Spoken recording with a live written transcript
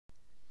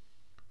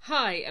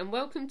Hi, and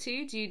welcome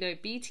to Do You Know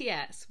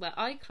BTS, where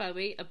I,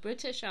 Chloe, a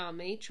British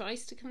Army,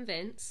 tries to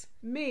convince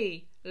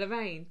me,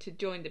 Lorraine, to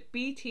join the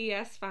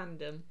BTS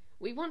fandom.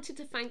 We wanted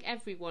to thank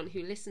everyone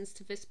who listens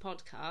to this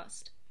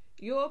podcast.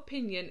 Your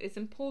opinion is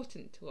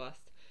important to us,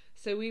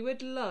 so we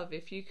would love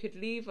if you could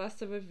leave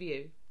us a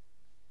review.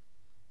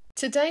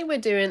 Today we're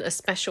doing a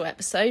special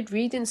episode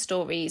reading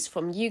stories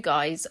from you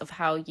guys of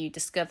how you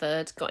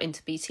got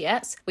into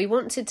BTS. We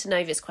wanted to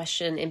know this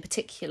question in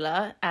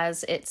particular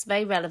as it's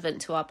very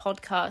relevant to our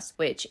podcast,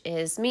 which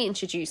is me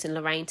introducing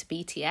Lorraine to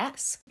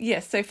BTS.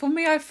 Yes, so for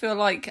me I feel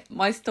like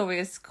my story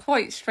is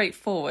quite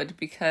straightforward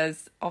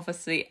because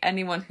obviously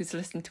anyone who's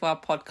listened to our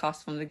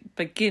podcast from the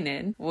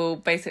beginning will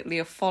basically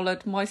have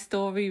followed my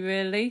story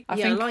really. I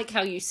like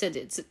how you said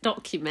it's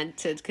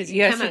documented because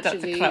you can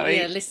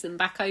actually listen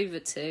back over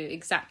to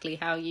exactly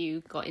how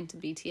you got into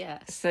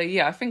BTS. So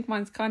yeah, I think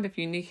mine's kind of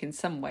unique in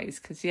some ways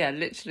because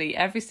literally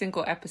every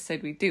single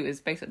episode we do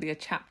is basically a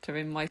chapter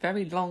in my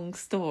very long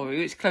story,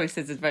 which Chloe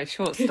says is a very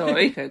short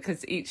story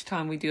because each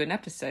time we do an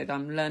episode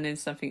I'm learning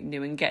something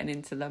new and getting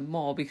into them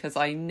more because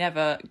I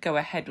never go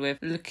ahead with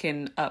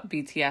looking up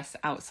BTS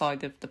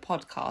outside of the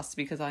podcast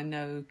because I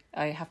know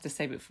I have to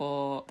save it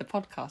for the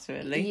podcast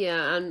really.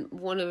 Yeah, and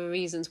one of the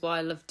reasons why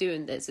I love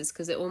doing this is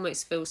because it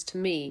almost feels to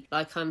me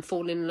like I'm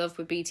falling in love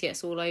with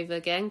BTS all over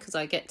again because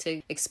I get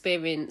to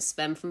experience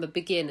them from the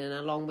beginning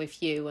along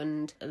with you,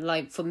 and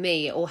like for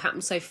me it all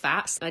happened so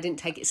fast. I didn't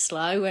take it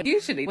slow. And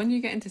usually when you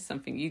get into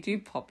something you do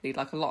probably,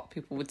 like a lot of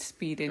people would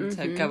speed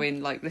into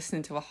going like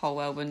listening to a whole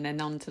album and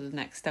then on to the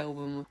next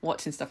album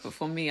watching stuff, but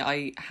for me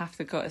I have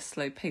to go at a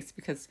slow pace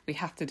because we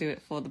have to do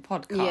it for the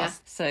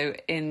podcast. So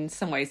in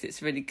some ways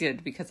it's really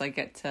good because I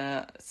get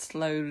to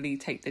slowly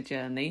take the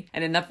journey,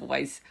 and in other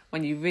ways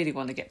when you really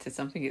want to get to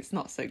something it's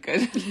not so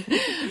good.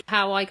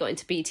 How I got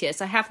into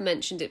BTS, I have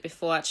mentioned it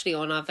before actually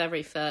on our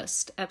very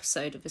first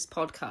episode of this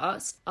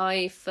podcast.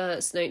 I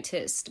first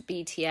noticed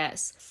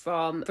BTS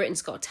from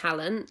Britain's Got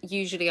Talent.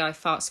 Usually I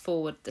fast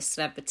forward the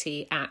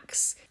celebrity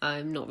acts.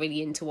 I'm not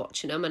really into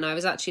watching them, and I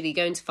was actually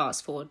going to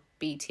fast forward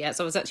BTS.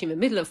 I was actually in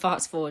the middle of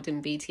fast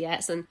forwarding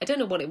BTS, and I don't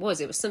know what it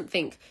was. It was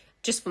something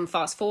just from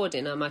fast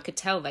forwarding them, I could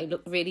tell they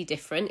looked really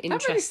different,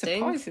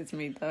 interesting. That really surprises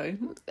me though.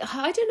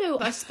 I don't know.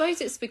 I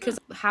suppose it's because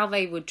of how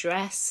they were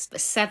dressed.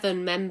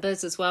 7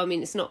 members as well. I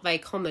mean, it's not very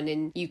common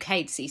in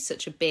UK to see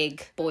such a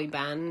big boy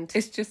band.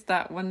 It's just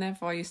that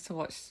whenever I used to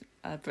watch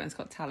Britain's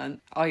Got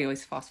Talent, I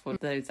always fast forward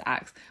those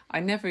acts. I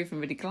never even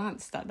really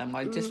glanced at them.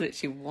 I just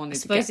literally wanted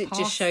to get past it. I suppose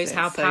it just shows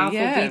how powerful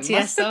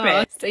BTS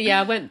are. So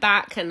I went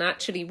back and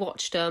actually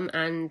watched them,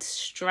 and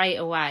straight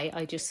away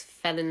I just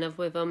fell in love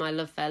with them. I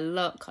love their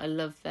look, I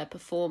love their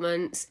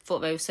performance, thought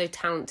they were so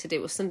talented.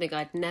 It was something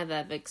I'd never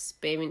ever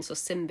experienced or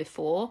seen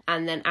before.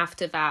 And then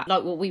after that,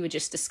 like what we were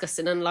just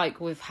discussing, unlike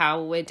with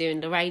how we're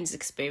doing Lorraine's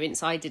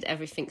experience, I did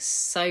everything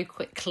so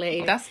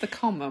quickly. That's the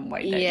common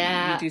way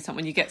that you do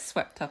something, you get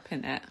swept up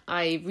in it.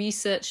 I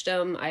researched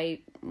them, I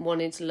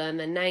wanted to learn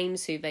their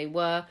names, who they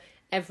were,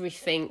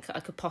 everything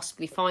I could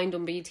possibly find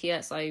on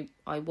BTS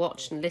I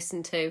watched and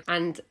listened to,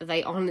 and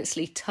they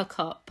honestly took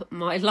up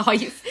my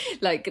life.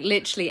 Like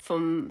literally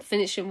from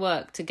finishing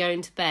work to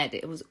going to bed,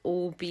 it was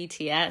all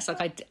BTS.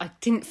 Like I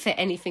didn't fit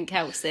anything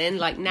else in.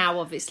 Like now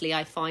obviously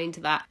I find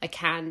that I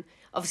can.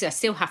 Obviously, I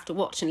still have to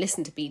watch and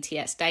listen to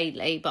BTS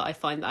daily, but I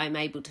find that I'm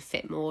able to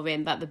fit more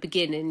in. But at the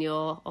beginning,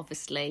 you're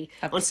obviously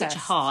obsessed, on such a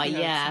high,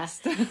 yeah,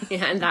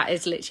 and that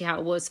is literally how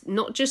it was.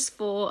 Not just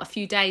for a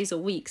few days or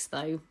weeks,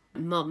 though.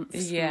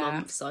 Months.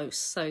 I was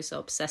so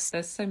obsessed.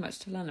 There's so much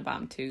to learn about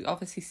them too.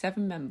 Obviously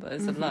 7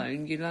 members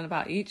alone, you learn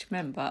about each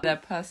member, their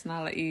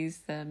personalities,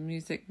 their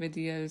music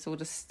videos, all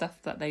the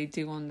stuff that they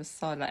do on the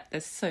side. Like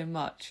there's so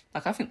much.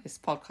 Like I think this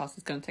podcast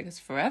is going to take us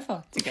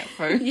forever to get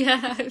through.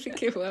 Yeah, I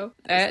think it will.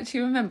 I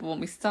actually remember when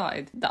we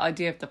started the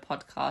idea of the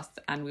podcast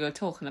and we were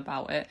talking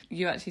about it,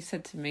 you actually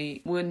said to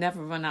me, we'll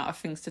never run out of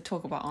things to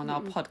talk about on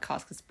our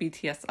podcast because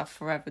BTS are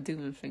forever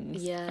doing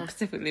things. Yeah. I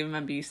specifically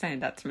remember you saying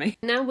that to me.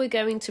 Now we're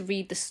going to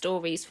read the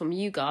stories from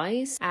you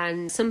guys,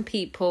 and some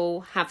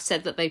people have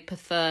said that they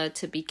prefer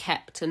to be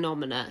kept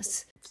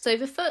anonymous. So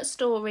the first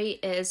story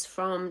is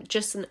from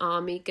Just an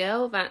Army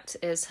Girl. That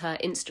is her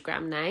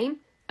Instagram name.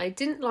 I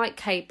didn't like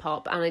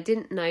K-pop and I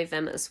didn't know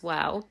them as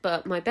well,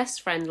 but my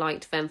best friend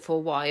liked them for a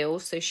while,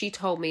 so she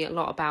told me a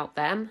lot about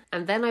them.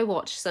 And then I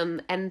watched some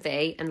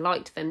MV and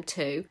liked them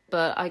too,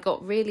 but I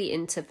got really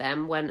into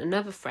them when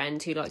another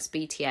friend who likes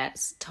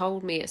BTS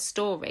told me a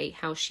story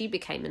how she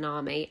became an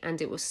ARMY,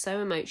 and it was so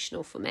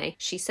emotional for me.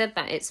 She said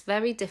that it's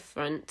very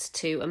different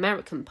to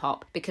American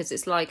pop because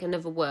it's like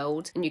another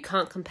world and you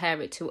can't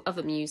compare it to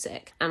other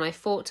music. And I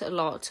thought a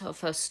lot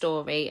of her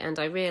story and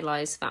I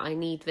realised that I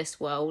need this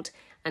world,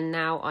 and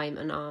now I'm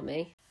an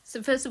ARMY.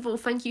 So first of all,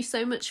 thank you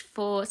so much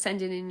for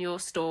sending in your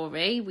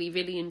story. We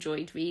really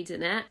enjoyed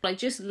reading it. I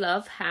just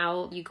love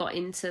how you got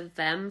into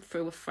them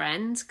through a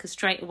friend, because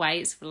straight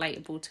away it's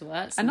relatable to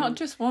us. And not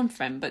just one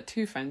friend, but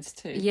two friends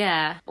too.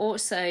 Yeah.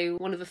 Also,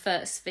 one of the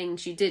first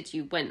things you did,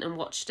 you went and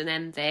watched an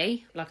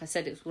MV. Like I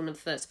said, it was one of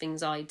the first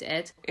things I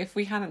did. If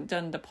we hadn't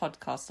done the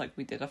podcast like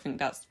we did, I think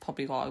that's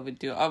probably what I would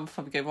do. I would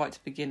probably go right to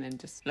the beginning and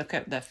just look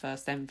at their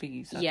first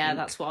MVs. I think.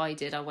 That's what I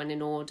did. I went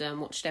in order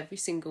and watched every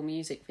single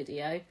music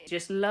video.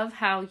 Just love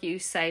how you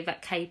say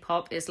that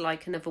K-pop is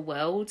like another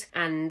world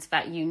and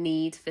that you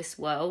need this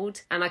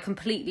world. And I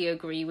completely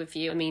agree with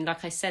you. I mean,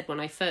 like I said, when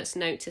I first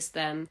noticed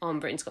them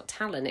on Britain's Got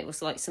Talent, it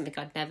was like something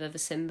I'd never ever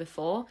seen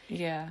before.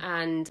 Yeah.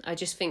 And I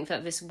just think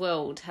that this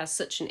world has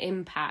such an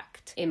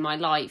impact in my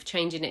life,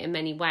 changing it in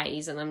many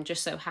ways. And I'm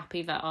just so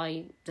happy that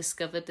I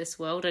discovered this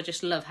world. I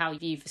just love how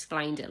you've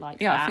explained it like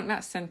that. Yeah, I think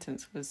that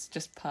sentence was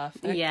just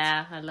perfect.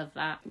 Yeah, I love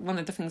that. One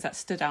of the things that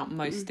stood out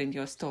most in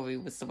your story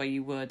was the way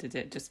you worded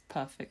it just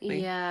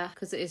perfectly. Yeah,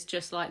 because it is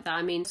just like that.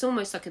 I mean, it's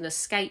almost like an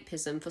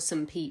escapism for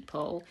some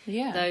people.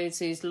 Yeah. Those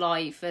whose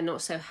life are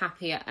not so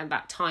happy at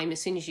that time,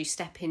 as soon as you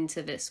step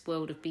into this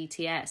world of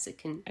BTS, it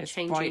can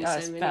change you in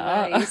so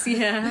many ways.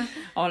 Yeah.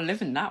 I'll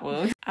live in that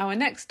world. Our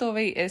next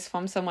story is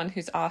from someone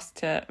who's asked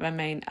to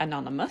remain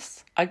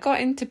anonymous. I got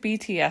into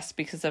BTS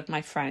because of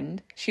my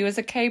friend. She was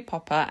a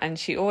K-popper and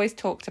she always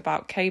talked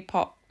about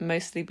K-pop,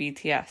 mostly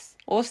BTS.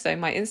 Also,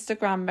 my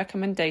Instagram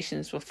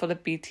recommendations were full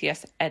of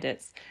BTS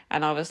edits,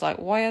 and I was like,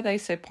 why are they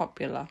so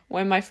popular?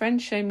 When my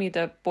friend showed me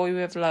the Boy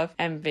With Love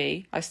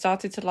MV, I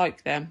started to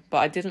like them, but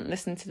I didn't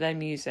listen to their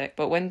music.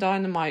 But when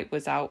Dynamite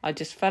was out, I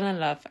just fell in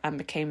love and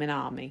became an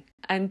ARMY.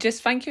 And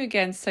just thank you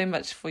again so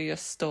much for your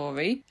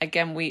story.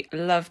 Again, we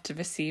loved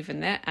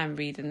receiving it and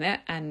reading it,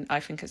 and I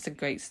think it's a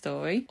great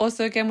story.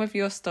 Also, again, with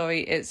your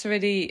story, it's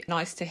really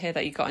nice to hear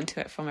that you got into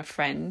it from a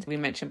friend. We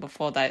mentioned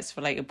before that it's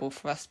relatable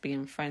for us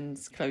being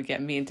friends, Chloe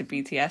getting me into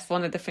BTS.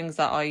 One of the things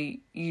that I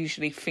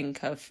usually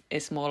think of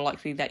is more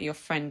likely that your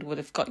friend would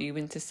have got you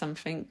into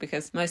something,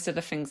 because most of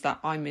the things that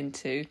I'm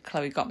into,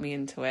 Chloe got me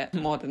into it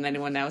more than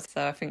anyone else.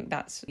 So I think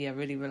that's,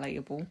 really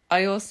relatable.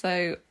 I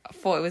also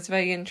thought it was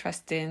very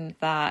interesting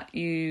that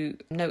you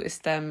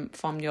noticed them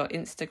from your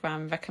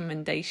Instagram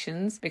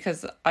recommendations,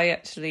 because I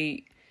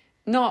actually,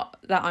 not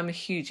that I'm a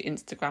huge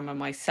Instagrammer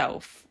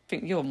myself, I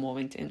think you're more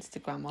into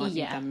Instagram, aren't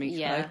you, than me,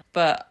 Chloe?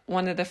 But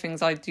one of the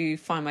things I do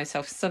find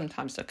myself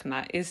sometimes looking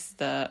at is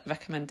the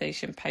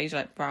recommendation page,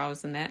 like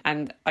browsing it,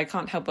 and I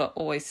can't help but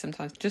always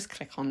sometimes just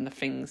click on the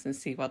things and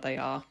see what they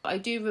are. I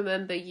do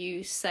remember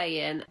you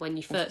saying when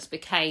you first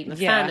became a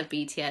fan of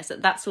BTS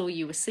that that's all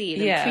you were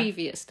seeing, and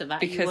previous to that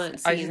because you weren't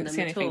seeing them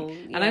at all.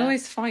 And I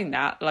always find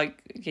that,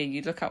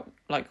 you look at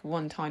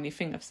one tiny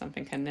thing of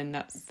something and then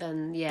that's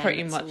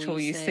pretty much all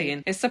you see.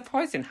 And it's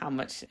surprising how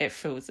much it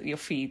fills, your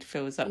feed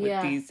fills up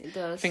with these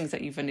things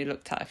that you've only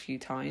looked at a few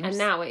times. And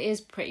now it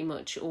is pretty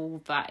much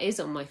all that is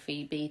on my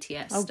feed,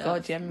 BTS stuff. Oh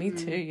god, yeah, me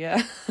too,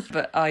 yeah.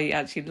 But I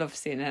actually love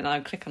seeing it and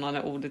I'm clicking on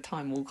it all the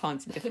time, all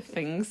kinds of different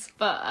things.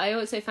 But I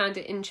also found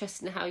it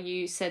interesting how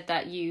you said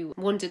that you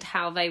wondered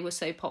how they were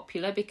so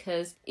popular,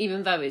 because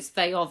even though it's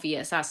very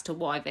obvious as to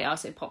why they are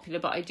so popular,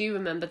 but I do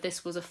remember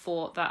this was a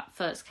thought that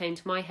first came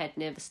to my head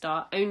near the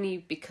start, only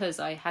because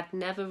I had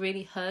never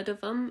really heard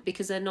of them,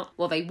 because they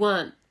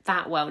weren't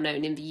that well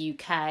known in the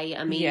UK.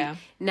 I mean,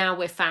 now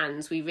we're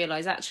fans, we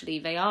realise actually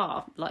they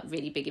are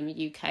really big in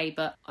the UK,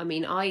 but I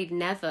mean, I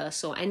never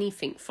saw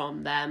anything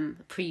from them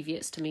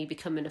previous to me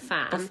becoming a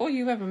fan. Before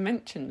you ever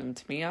mentioned them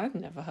to me, I'd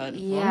never heard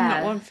of them.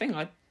 Not one thing.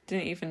 I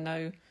didn't even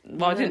know.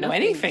 Well, I didn't know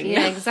anything.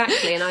 Yeah,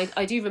 exactly. And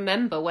I do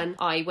remember when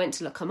I went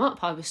to look them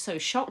up, I was so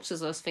shocked,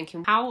 as I was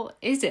thinking, how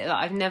is it that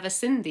I've never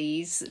seen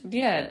these?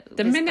 The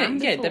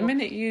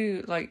minute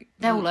you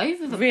they're all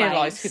over the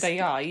realise place. who they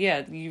are.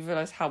 Yeah, you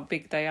realise how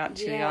big they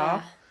actually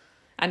are.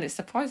 And it's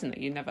surprising that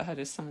you never heard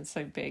of someone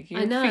so big.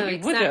 I know,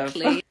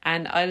 exactly.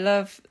 And I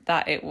love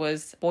that it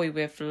was Boy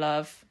With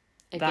Love.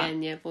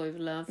 Again, Boy With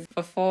Love.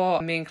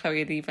 Before me and Chloe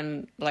had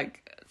even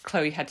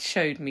Chloe had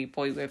showed me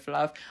Boy With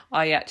Love,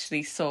 I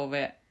actually saw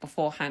it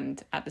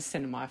beforehand at the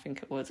cinema, I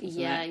think it was,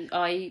 wasn't it?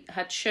 I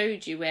had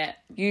showed you it.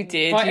 You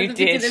did. I have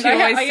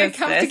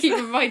to keep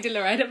reminding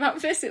Lorraine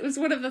about this. It was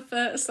one of the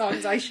first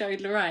songs I showed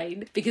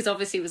Lorraine, because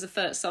obviously it was the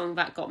first song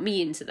that got me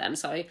into them,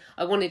 so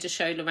I wanted to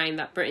show Lorraine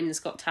that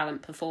Britain's Got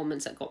Talent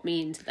performance that got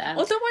me into them.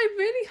 Although I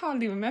really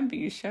hardly remember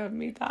you showing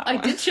me that I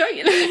one. did show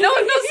you. No,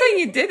 I'm not saying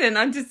you didn't,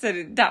 I'm just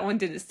saying that one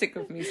didn't stick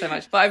with me so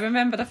much. But I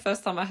remember the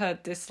first time I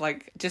heard this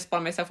just by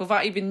myself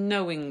without even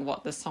knowing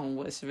what the song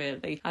was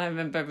really, and I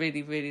remember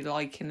really, really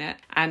liking it.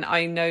 And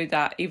I know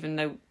that even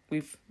though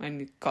we've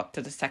only got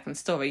to the second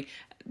story,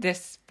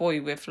 this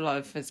Boy With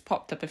Love has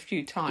popped up a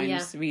few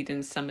times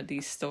reading some of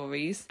these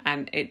stories,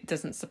 and it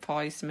doesn't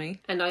surprise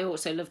me. And I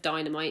also love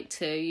Dynamite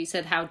too. You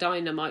said how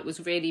Dynamite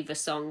was really the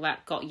song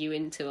that got you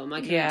into them.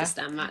 I can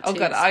understand that too. Oh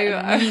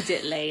god,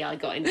 immediately I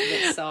got into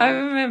this song. I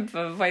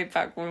remember way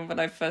back when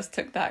I first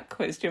took that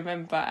quiz, do you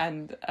remember?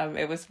 And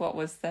it was what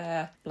was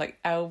their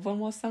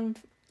album or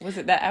something? Was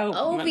it their album?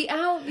 Oh, the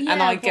album, yeah.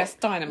 And I guessed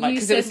Dynamite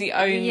because it was the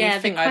only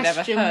thing I'd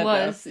ever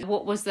heard of.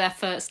 What was their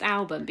first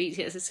album,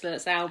 BTS's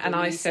first album? And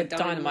I said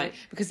Dynamite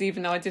because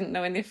even though I didn't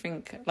know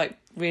anything like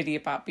really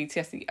about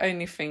BTS, the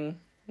only thing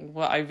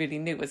what I really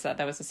knew was that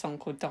there was a song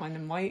called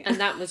Dynamite. And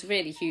that was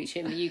really huge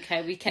in the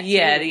UK. We kept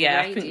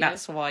I think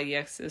that's why,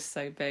 yes, it's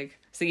so big.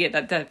 So yeah,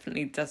 that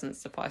definitely doesn't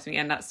surprise me.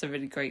 And that's a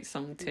really great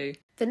song too.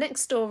 The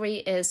next story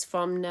is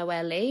from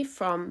Noelle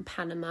from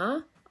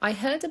Panama. I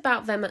heard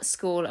about them at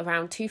school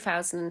around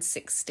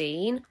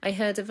 2016. I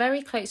heard a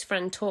very close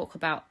friend talk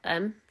about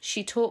them.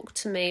 She talked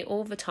to me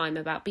all the time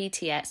about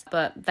BTS,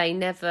 but they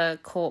never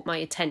caught my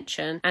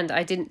attention and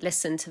I didn't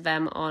listen to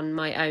them on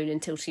my own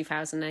until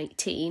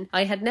 2018.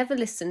 I had never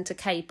listened to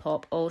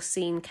K-pop or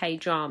seen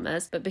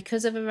K-dramas, but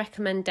because of a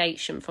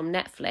recommendation from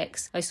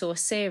Netflix, I saw a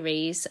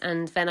series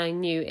and then I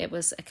knew it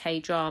was a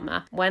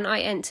K-drama. When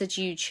I entered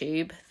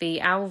YouTube, the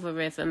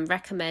algorithm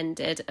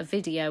recommended a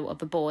video of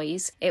the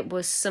boys. It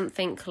was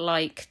something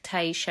like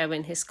Tay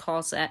showing his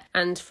closet,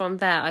 and from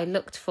there I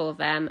looked for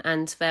them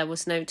and there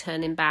was no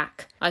turning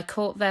back. I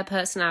caught their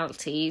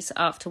personalities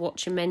after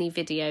watching many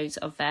videos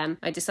of them.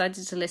 I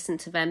decided to listen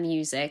to their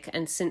music,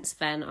 and since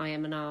then I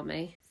am an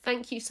ARMY.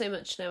 Thank you so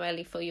much,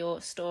 Noelle, for your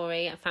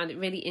story. I found it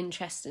really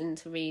interesting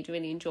to read,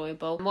 really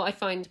enjoyable. And what I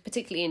find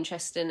particularly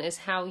interesting is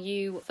how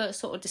you first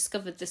sort of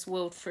discovered this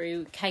world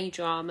through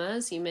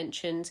K-dramas. You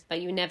mentioned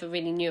that you never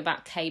really knew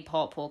about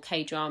K-pop or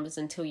K-dramas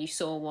until you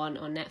saw one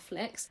on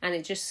Netflix. And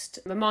it just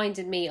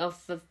reminded me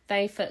of the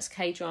very first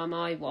K-drama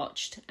I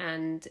watched,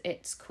 and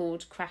it's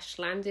called Crash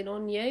Landing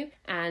on You.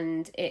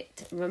 And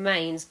it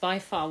remains by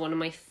far one of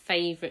my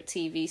favourite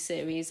TV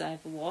series I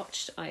ever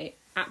watched. I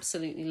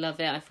absolutely love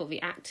it. I thought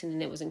the acting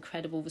in it was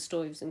incredible, the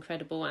story was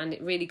incredible, and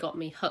it really got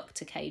me hooked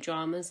to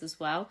K-dramas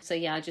as well. So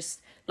yeah, I just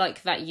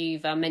like that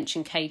you've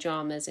mentioned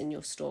K-dramas in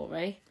your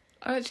story.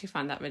 I actually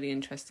find that really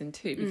interesting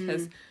too,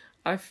 because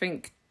I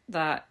think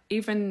that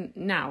even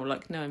now,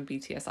 like knowing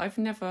BTS, I've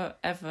never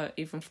ever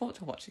even thought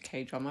to watch a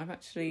K-drama. I've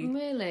actually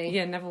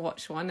never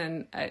watched one,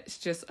 and it's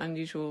just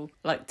unusual,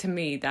 like to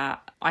me,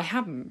 that I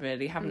haven't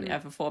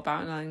ever thought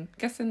about it. And I'm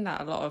guessing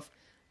that a lot of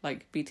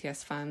like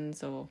BTS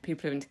fans or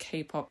people who are into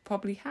K-pop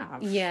probably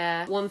have.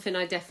 Yeah, one thing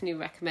I definitely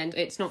recommend,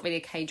 it's not really a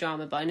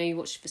K-drama, but I know you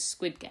watched the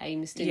Squid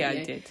Games, didn't you?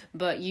 Yeah, I did.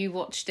 But you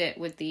watched it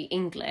with the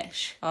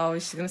English. Oh, I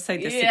was just going to say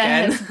this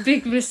again. Yes,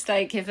 big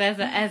mistake. If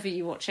ever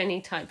you watch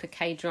any type of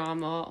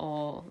K-drama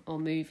or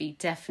movie,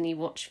 definitely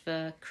watch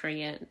the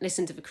Korean,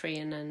 listen to the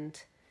Korean and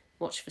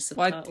watch the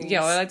subtitles.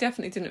 I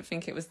definitely didn't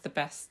think it was the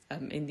best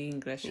in the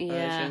English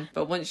version.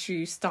 But once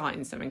you start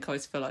in something, I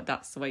always feel like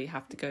that's the way you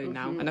have to go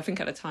now. And I think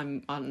at the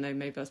time, I don't know,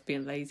 maybe I was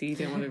being lazy,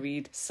 didn't want to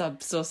read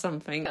subs or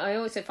something. I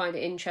also find it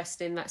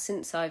interesting that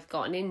since I've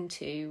gotten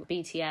into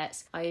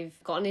BTS,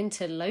 I've gotten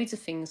into loads of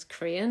things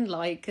Korean.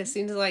 Like, as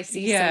soon as I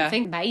see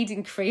something made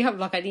in Korea, I'm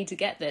like, I need to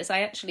get this.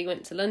 I actually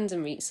went to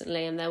London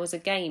recently and there was a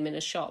game in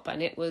a shop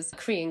and it was a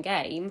Korean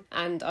game,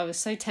 and I was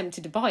so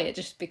tempted to buy it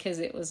just because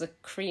it was a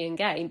Korean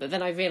game. But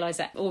then I realised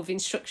that all the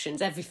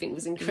instructions, everything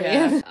was in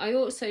Korean. Yeah. I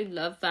also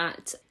love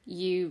that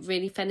you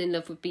really fell in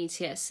love with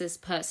BTS's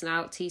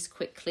personalities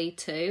quickly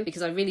too,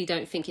 because I really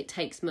don't think it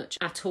takes much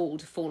at all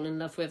to fall in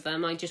love with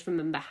them. I just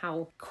remember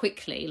how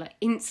quickly, like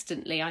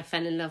instantly, I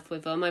fell in love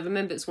with them. I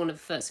remember it's one of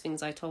the first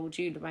things I told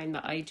you, Lorraine,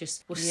 that I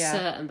just was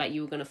certain that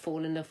you were going to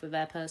fall in love with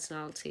their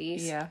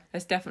personalities. Yeah,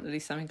 there's definitely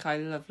something I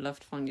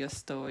loved from your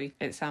story.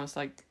 It sounds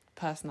like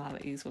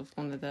personalities was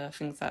one of the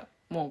things that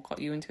more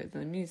got you into it than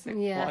the music,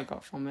 what I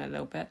got from it a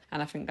little bit.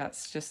 And I think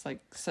that's just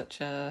like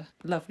such a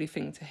lovely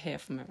thing to hear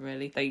from it,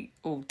 really. They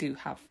all do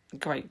have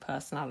great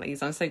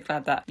personalities. I'm so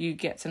glad that you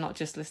get to not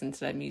just listen to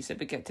their music,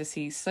 but get to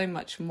see so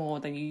much more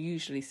than you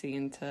usually see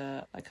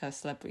into like a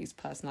celebrity's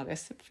personality.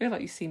 I feel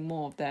like you see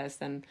more of theirs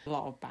than a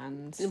lot of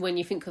bands. When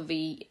you think of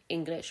the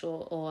English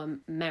or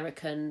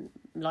American,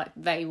 like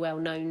very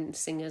well-known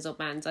singers or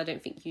bands, I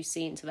don't think you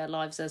see into their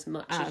lives as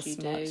much as you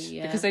do.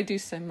 Yeah. Because they do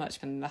so much,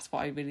 and that's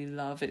what I really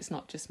love. It's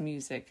not just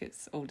music,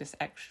 it's all this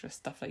extra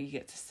stuff that you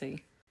get to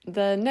see.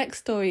 The next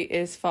story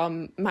is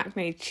from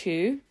Maknae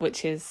Chu,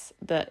 which is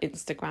the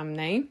Instagram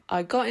name.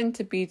 I got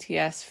into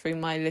BTS through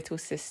my little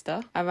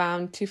sister.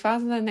 Around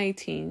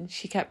 2018,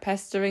 she kept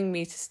pestering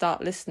me to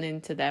start listening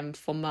to them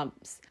for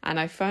months, and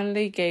I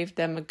finally gave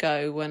them a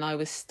go when I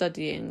was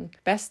studying.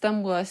 Best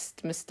and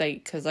worst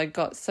mistake, because I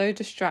got so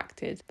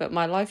distracted, but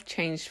my life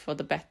changed for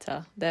the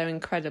better. They're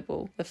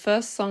incredible. The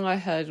first song I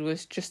heard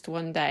was Just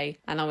One Day,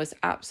 and I was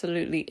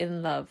absolutely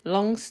in love.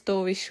 Long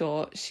story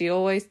short, she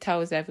always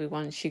tells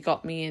everyone she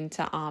got me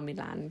into ARMY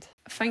land.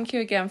 Thank you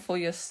again for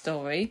your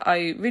story.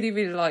 I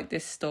really like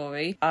this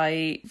story.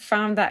 I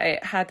found that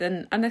it had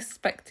an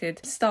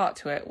unexpected start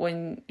to it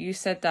when you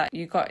said that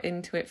you got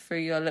into it through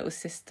your little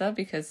sister,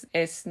 because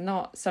it's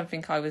not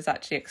something I was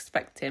actually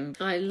expecting.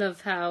 I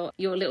love how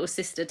your little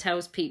sister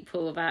tells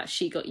people about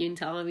she got you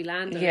into ARMY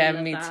land. Yeah,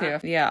 me too.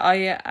 Yeah,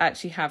 I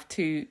actually have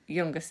two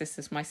younger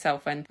sisters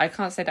myself, and I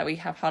can't say that we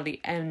have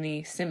hardly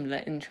any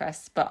similar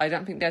interests, but I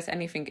don't think there's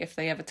anything, if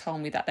they ever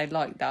told me that they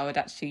liked, that I would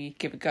actually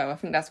give a go. I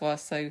think that's why I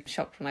was so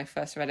shocked when I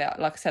first read it.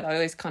 Like I said, I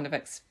always kind of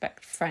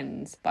expect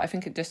friends, but I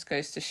think it just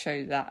goes to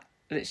show that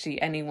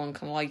literally anyone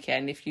can like it,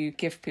 and if you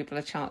give people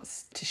a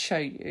chance to show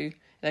you,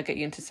 they'll get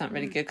you into something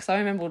really good. Because I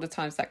remember all the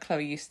times that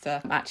Chloe used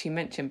to actually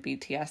mention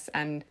BTS,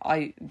 and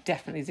I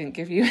definitely didn't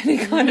give you any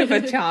kind of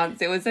a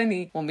chance. It was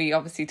only when we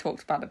obviously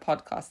talked about the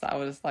podcast that I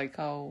was like,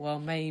 oh, well,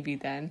 maybe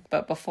then.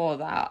 But before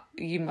that,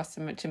 you must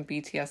have mentioned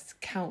BTS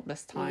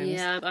countless times.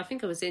 Yeah, I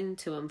think I was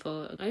into them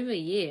for over a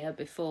year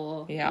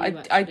before.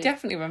 Yeah, I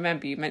definitely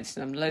remember you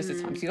mentioning them loads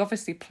of times. You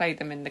obviously played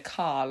them in the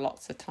car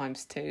lots of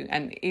times too.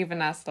 And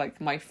even as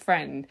like my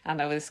friend, and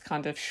I was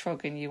kind of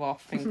shrugging you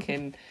off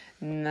thinking...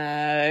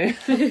 No.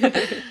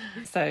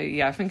 So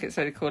yeah, I think it's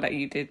really cool that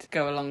you did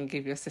go along and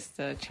give your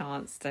sister a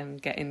chance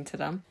and get into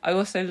them. I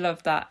also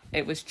love that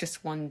it was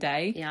just one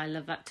day. Yeah, I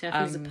love that too. I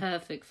think it was the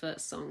perfect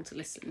first song to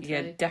listen to.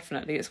 Yeah,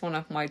 definitely. It's one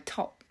of my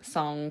top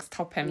songs,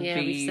 top MVs. Yeah,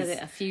 we've said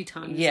it a few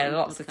times. Yeah,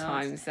 lots of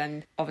times.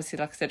 And obviously,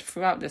 like I said,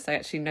 throughout this, I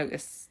actually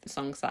noticed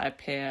songs that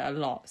appear a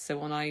lot. So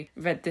when I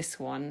read this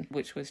one,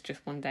 which was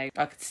just one day,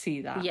 I could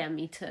see that. Yeah,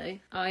 me too.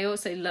 I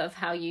also love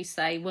how you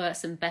say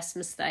worst and best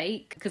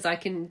mistake, because I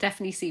can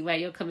definitely see where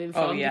you're coming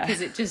from. Oh, yeah.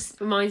 Because it just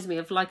reminds me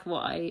of like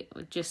what I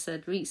just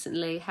said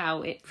recently,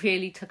 how it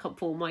really took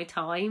up all my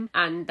time.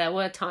 And there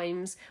were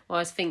times where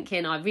I was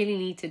thinking, I really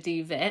need to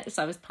do this.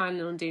 I was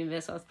planning on doing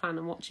this. I was planning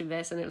on watching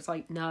this. And it was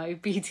like, no,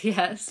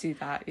 BTS. Do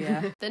that,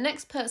 yeah. The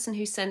next person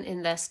who sent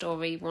in their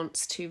story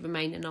wants to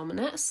remain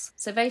anonymous.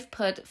 So they've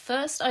put,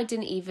 first, I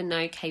didn't even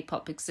know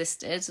K-pop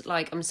existed.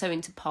 Like, I'm so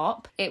into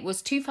pop. It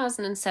was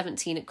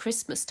 2017 at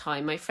Christmas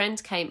time. My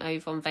friend came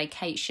over on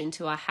vacation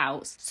to our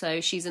house.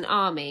 So she's an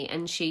ARMY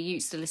and she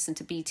used to listen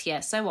to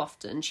BTS so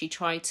often. She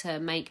tried to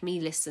make me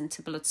listen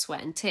to Blood,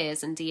 Sweat and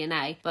Tears and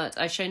DNA, but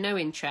I show no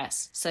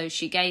interest. So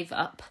she gave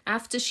up.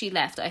 After she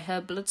left, I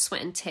heard Blood,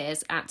 Sweat and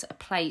Tears at a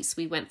place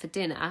we went for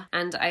dinner,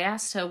 and I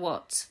asked her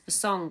what the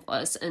song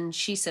was, and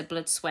she said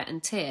Blood, Sweat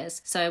and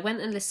Tears. So I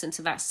went and listened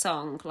to that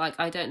song. Like,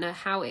 I don't know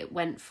how it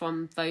went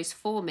from those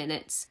 4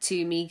 minutes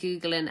to me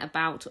Googling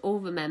about all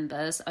the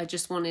members. I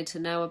just wanted to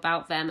know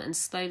about them, and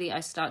slowly I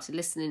started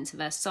listening to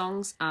their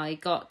songs. I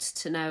got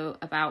to know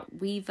about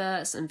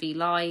Weverse and V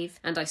Live,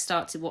 and I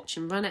started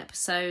watching Run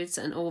episodes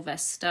and all their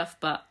stuff,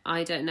 but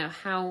I don't know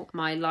how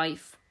my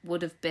life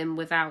would have been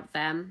without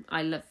them.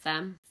 I love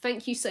them.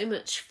 Thank you so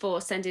much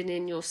for sending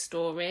in your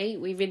story.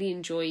 We really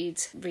enjoyed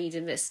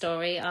reading this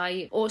story.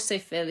 I also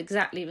feel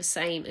exactly the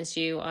same as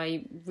you.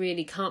 I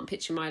really can't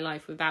picture my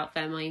life without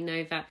them. I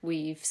know that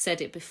we've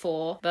said it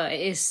before, but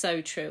it is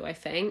so true, I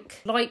think.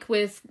 Like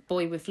with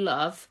Boy With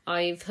Love,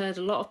 I've heard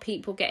a lot of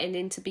people getting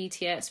into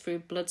BTS through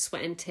Blood,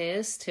 Sweat and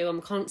Tears too.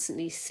 I'm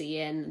constantly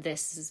seeing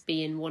this as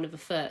being one of the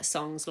first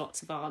songs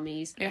lots of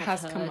ARMYs It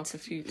has come up a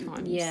few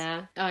times.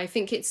 Yeah, I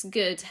think it's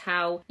good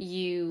how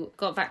you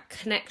got that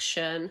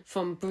connection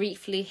from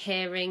briefly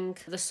hearing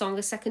the song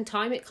a second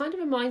time. It kind of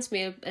reminds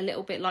me a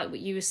little bit like what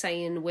you were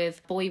saying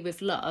with Boy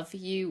With Love.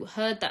 You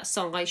heard that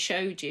song, I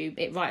showed you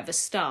it right at the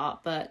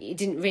start, but it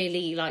didn't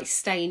really like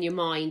stay in your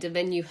mind, and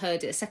then you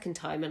heard it a second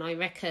time, and I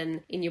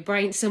reckon in your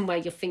brain somewhere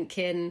you're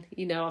thinking,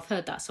 you know, I've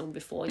heard that song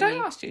before. I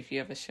asked you if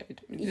you ever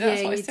showed me. Yeah,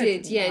 you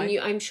did. Yeah, and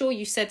I'm sure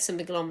you said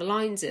something along the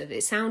lines of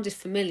it sounded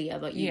familiar,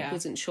 but you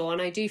wasn't sure.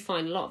 And I do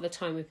find a lot of the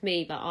time with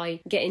me that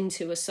I get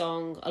into a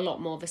song a lot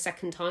more the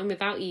second time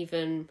without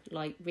even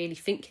like really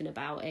thinking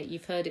about it.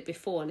 You've heard it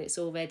before and it's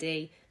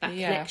already that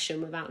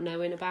connection without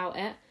knowing about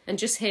it. And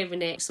just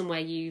hearing it somewhere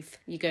you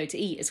go to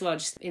eat as well,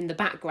 just in the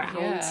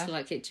background,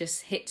 like it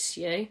just hits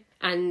you.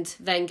 And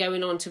then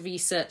going on to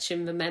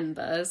researching the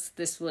members,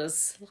 this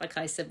was, like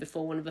I said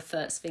before, one of the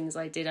first things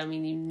I did. I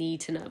mean, you need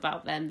to know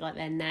about them, like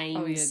their names.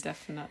 Oh yeah,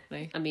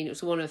 definitely. I mean, it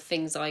was one of the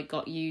things I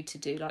got you to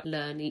do, like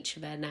learn each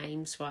of their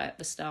names right at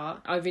the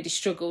start. I really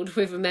struggled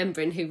with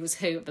remembering who was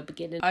who at the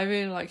beginning. I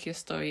really like your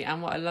story,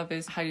 and what I love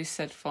is how you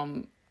said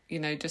from, you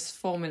know, just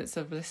 4 minutes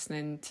of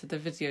listening to the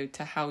video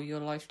to how your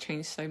life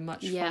changed so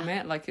much from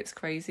it. Like, it's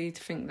crazy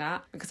to think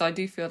that, because I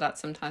do feel that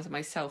sometimes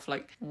myself.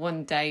 Like,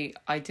 one day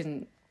I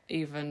didn't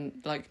even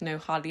like know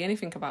hardly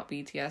anything about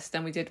BTS,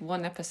 then we did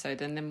one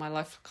episode and then my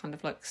life kind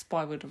of like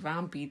spiraled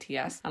around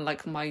BTS, and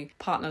like my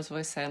partner's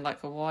always saying like,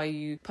 why are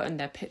you putting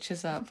their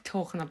pictures up,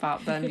 talking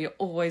about them, you're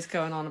always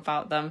going on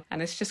about them.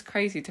 And it's just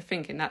crazy to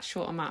think in that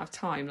short amount of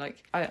time,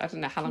 like I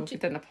don't know how long we've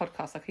done the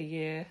podcast, like a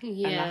year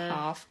and a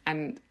half,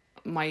 and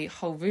my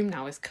whole room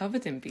now is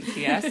covered in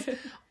BTS.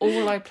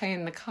 All I play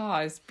in the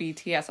car is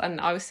BTS. And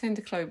I was saying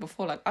to Chloe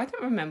before, like, I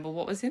don't remember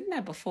what was in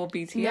there before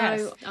BTS.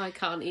 No, I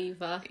can't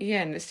either.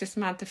 Yeah, and it's just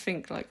mad to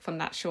think, like, from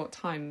that short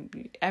time,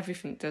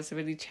 everything does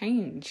really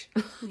change.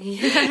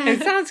 Yeah.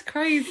 It sounds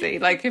crazy.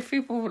 Like, if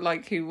people,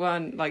 like, who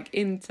weren't, like,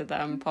 into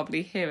them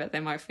probably hear it, they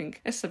might think,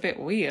 it's a bit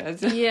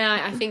weird.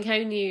 Yeah, I think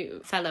only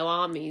fellow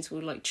ARMYs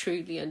will, like,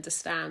 truly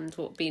understand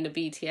what being a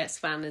BTS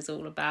fan is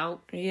all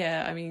about.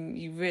 Yeah, I mean,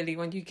 you really,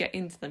 when you get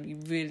into them, you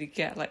really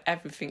get like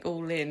everything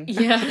all in.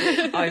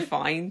 Yeah. I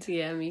find.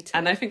 Yeah, me too.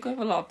 And I think with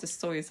a lot of the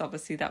stories,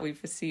 obviously, that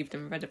we've received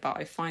and read about,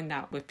 I find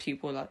that with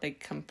people, like, they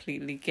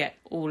completely get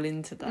all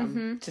into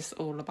them, just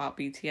all about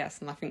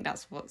BTS. And I think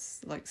that's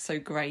what's, like, so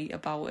great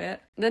about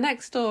it. The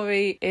next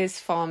story is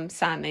from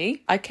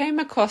Sani. I came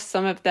across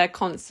some of their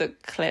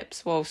concert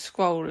clips while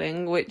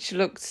scrolling, which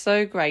looked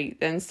so great,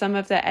 then some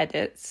of their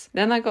edits.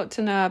 Then I got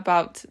to know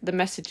about the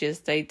messages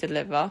they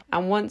deliver.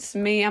 And once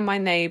me and my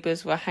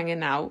neighbours were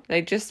hanging out,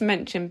 they just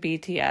mentioned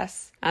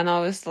BTS. And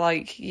I was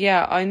like,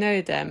 yeah, I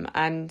know them.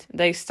 And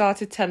they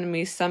started telling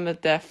me some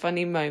of their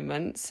funny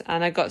moments.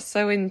 And I got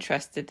so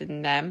interested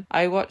in them.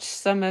 I watched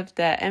some of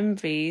their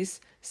MVs,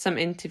 some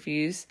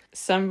interviews,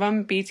 some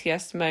Run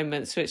BTS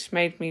moments which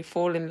made me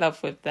fall in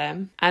love with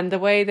them, and the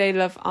way they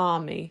love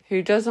ARMY,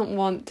 who doesn't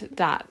want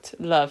that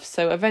love,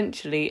 so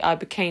eventually I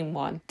became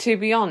one. To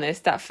be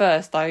honest, at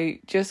first I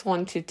just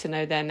wanted to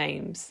know their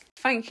names.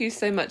 Thank you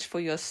so much for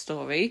your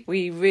story.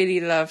 We really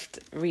loved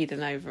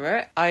reading over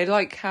it. I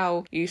like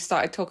how you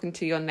started talking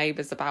to your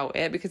neighbours about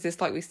it, because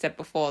it's like we said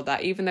before,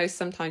 that even though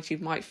sometimes you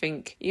might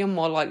think you're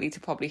more likely to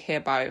probably hear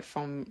about it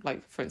from,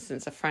 like, for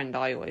instance, a friend,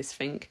 I always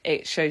think,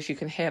 it shows you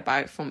can hear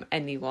about it from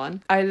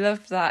anyone. I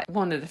love that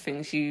one of the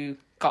things you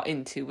got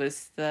into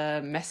was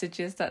the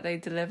messages that they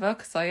deliver,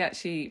 because I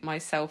actually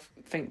myself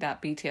think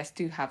that BTS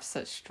do have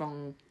such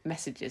strong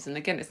messages, and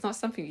again, it's not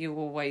something you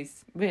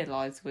always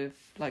realise with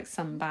like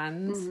some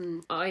bands.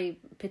 I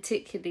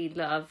particularly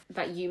love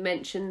that you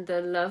mentioned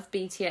the love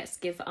BTS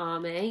give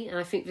ARMY, and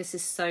I think this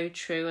is so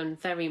true and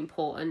very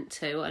important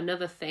too.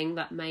 Another thing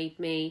that made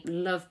me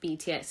love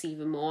BTS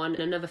even more, and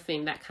another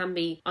thing that can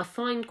be, I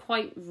find,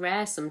 quite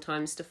rare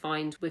sometimes to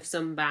find with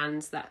some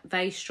bands, that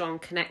very strong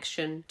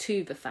connection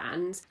to the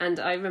fans. And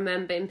I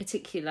remember in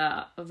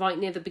particular, right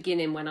near the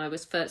beginning when I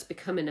was first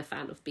becoming a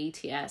fan of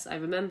BTS, I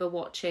remember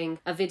watching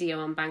a video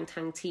on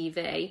Bangtan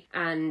TV,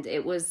 and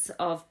it was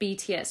of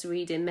BTS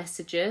reading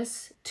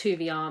messages to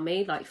the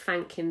ARMY, like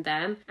thanking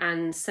them,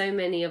 and so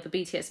many of the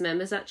BTS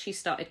members actually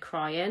started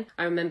crying.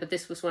 I remember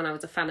this was when I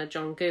was a fan of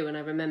Jungkook, and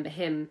I remember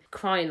him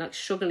crying, like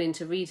struggling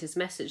to read his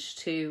message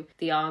to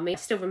the ARMY. I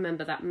still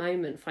remember that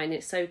moment, finding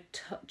it so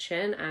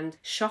touching and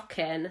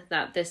shocking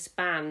that this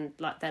band,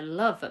 like their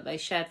love that they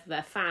shared with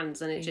their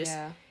fans, and it just...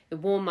 Yeah. It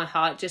warmed my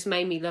heart, just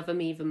made me love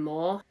them even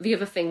more. The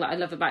other thing that I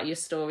love about your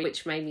story,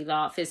 which made me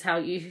laugh, is how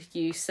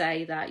you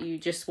say that you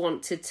just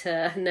wanted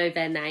to know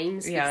their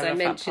names. Yeah, because I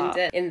mentioned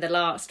it in the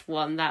last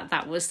one,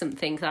 that was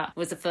something that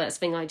was the first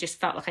thing I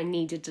just felt like I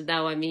needed to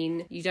know. I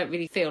mean, you don't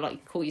really feel like you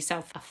call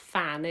yourself a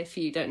fan if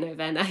you don't know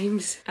their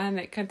names. And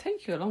it can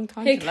take you a long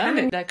time to learn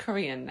it. Their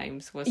Korean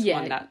names was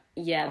one that...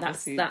 Yeah,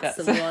 that's the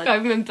one. I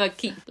remember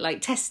keep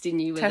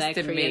testing you with their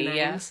Korean names.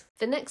 Yeah.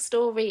 The next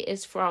story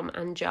is from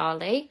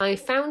Anjali. I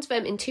found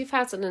them in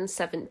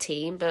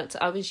 2017, but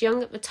I was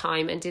young at the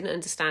time and didn't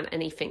understand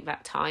anything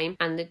that time,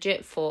 and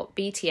legit thought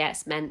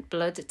BTS meant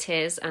blood,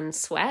 tears and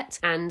sweat,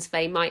 and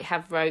they might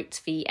have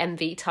wrote the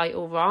MV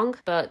title wrong.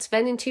 But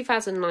then in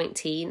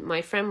 2019,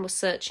 my friend was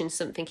searching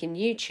something in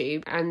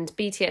YouTube and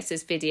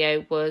BTS's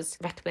video was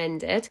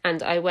recommended,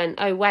 and I went,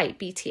 oh wait,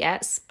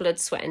 BTS, blood,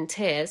 sweat and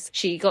tears.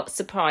 She got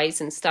surprised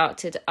and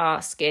started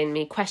asking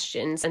me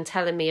questions and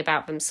telling me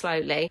about them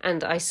slowly,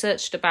 and I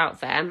searched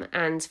about them,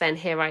 and then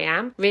here I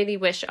am. Really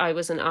wish I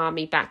was an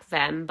ARMY back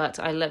then, but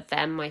I love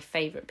them, my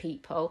favourite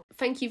people.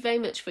 Thank you very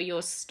much for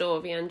your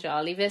story,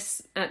 Anjali.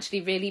 This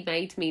actually really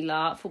made me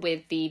laugh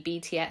with the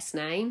BTS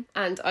name,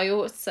 and I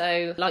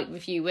also, like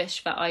with you,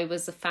 wish that I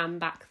was a fan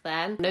back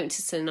then,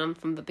 noticing them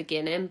from the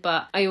beginning.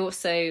 But I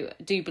also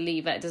do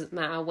believe that it doesn't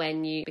matter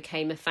when you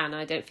became a fan.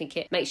 I don't think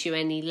it makes you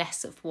any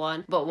less of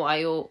one, but what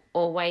I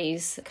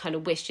always kind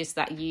of wish is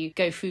that you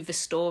go through the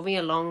story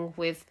along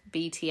with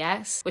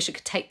BTS. Wish I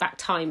could take back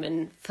time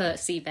and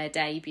first see their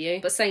debut.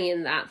 But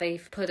saying that,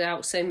 they've put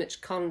out so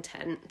much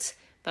content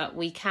that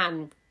we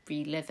can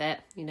relive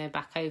it,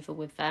 back over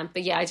with them.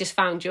 But yeah, I just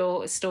found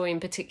your story in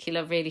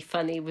particular really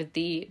funny with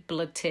the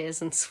blood,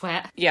 tears and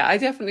sweat. Yeah, I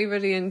definitely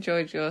really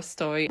enjoyed your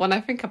story. When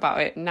I think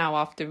about it now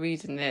after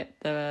reading it,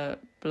 the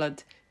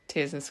blood,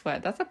 tears and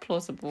sweat, that's a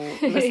plausible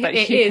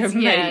mistake you can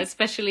make. Yeah,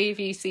 especially if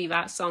you see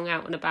that song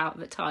out and about at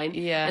the time.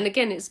 Yeah. And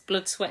again, it's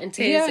blood, sweat and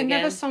tears again. Yeah,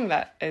 another song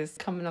that is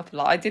coming up a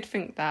lot. I did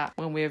think that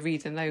when we were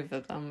reading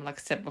over them, like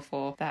I said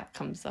before, that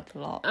comes up a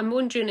lot. I'm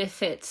wondering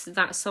if it's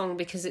that song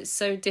because it's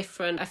so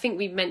different. I think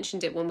we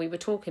mentioned it when we were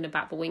talking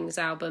about the Wings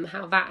album,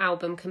 how that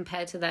album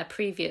compared to their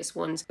previous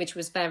ones, which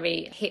was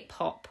very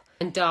hip-hop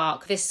and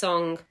dark. This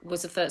song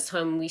was the first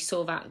time we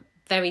saw that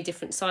very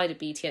different side of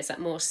BTS, that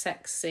more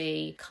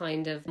sexy,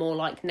 kind of more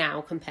like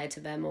now compared to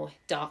their more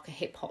darker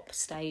hip-hop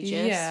stages.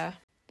 Yeah.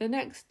 The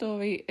next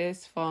story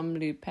is from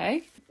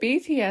Lupe.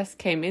 BTS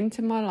came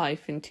into my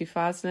life in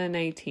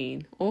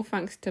 2018, all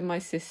thanks to my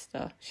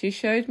sister. She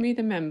showed me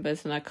the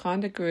members and I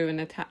kind of grew an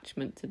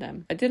attachment to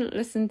them. I didn't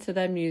listen to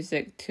their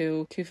music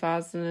till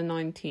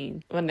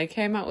 2019 when they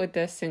came out with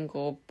their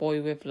single Boy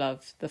With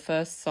Love, the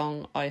first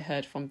song I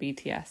heard from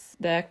BTS.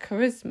 Their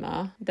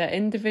charisma, their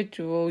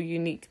individual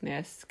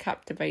uniqueness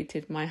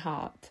captivated my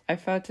heart. I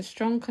felt a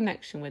strong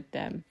connection with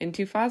them. In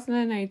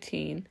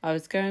 2018, I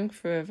was going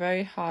through a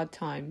very hard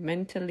time,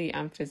 mentally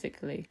and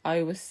physically.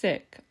 I was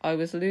sick. I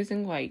was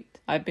losing weight.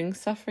 I've been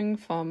suffering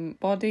from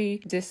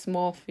body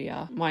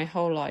dysmorphia my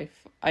whole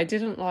life. I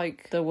didn't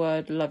like the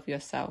word love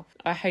yourself.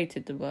 I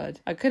hated the word.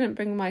 I couldn't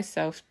bring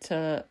myself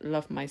to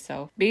love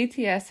myself.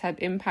 BTS had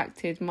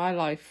impacted my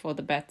life for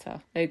the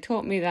better. They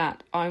taught me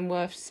that I'm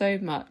worth so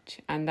much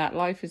and that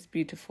life is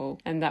beautiful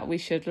and that we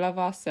should love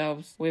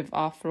ourselves with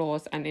our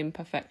flaws and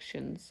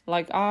imperfections.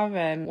 Like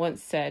RM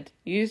once said,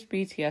 use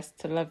BTS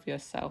to love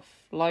yourself.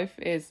 Life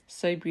is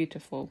so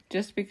beautiful.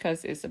 Just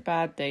because it's a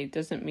bad day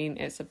doesn't mean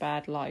it's a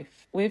bad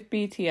life. With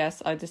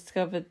BTS, I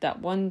discovered that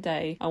one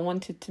day I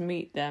wanted to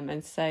meet them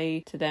and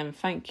say to them,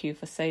 thank you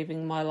for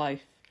saving my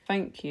life.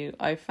 Thank you.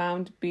 I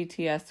found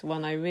BTS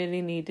when I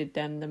really needed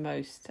them the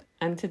most.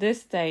 And to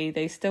this day,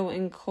 they still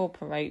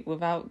incorporate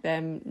without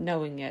them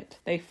knowing it.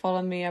 They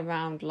follow me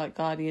around like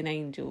guardian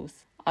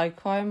angels. I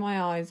cry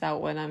my eyes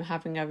out when I'm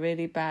having a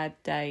really bad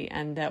day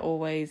and they're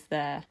always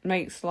there.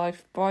 Makes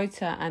life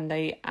brighter and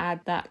they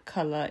add that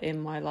colour in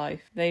my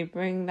life. They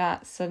bring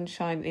that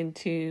sunshine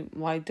into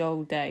my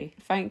dull day.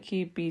 Thank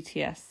you,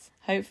 BTS.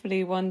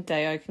 Hopefully one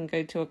day I can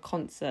go to a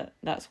concert.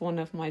 That's one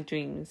of my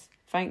dreams.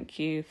 Thank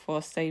you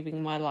for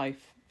saving my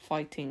life.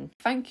 Fighting.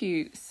 Thank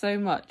you so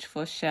much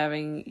for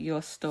sharing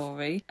your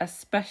story,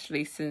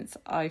 especially since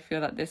I feel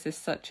that this is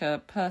such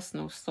a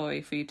personal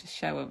story for you to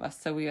share with us,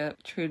 so we are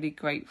truly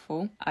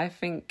grateful. I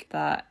think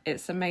that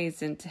it's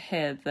amazing to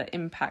hear the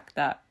impact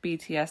that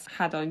BTS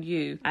had on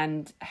you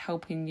and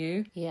helping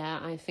you. Yeah,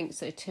 I think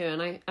so too,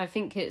 and I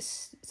think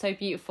it's so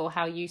beautiful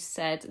how you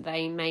said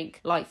they make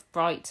life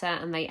brighter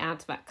and they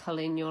add that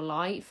colour in your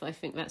life. I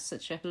think that's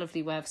such a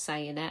lovely way of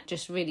saying it.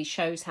 Just really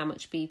shows how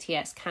much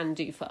BTS can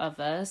do for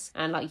others,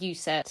 and like you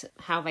said,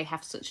 how they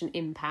have such an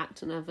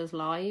impact on others'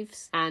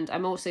 lives. And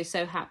I'm also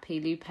so happy,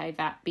 Lupe,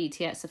 that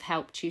BTS have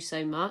helped you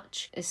so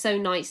much. It's so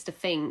nice to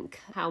think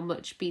how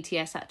much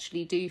BTS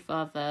actually do for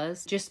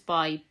others. Just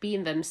by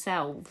being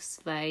themselves,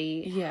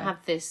 they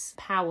have this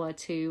power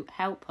to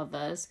help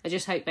others. I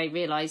just hope they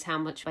realise how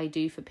much they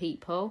do for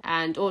people.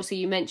 And also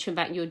you mentioned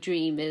that your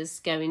dream is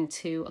going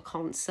to a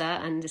concert,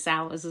 and it's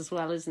ours as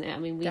well, isn't it? I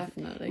mean, we've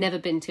never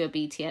been to a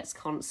BTS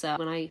concert.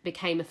 When I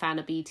became a fan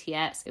of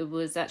BTS, it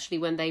was actually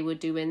when they were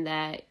doing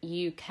their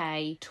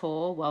UK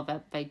tour.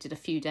 Well, they did a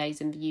few days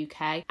in the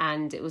UK,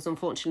 and it was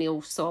unfortunately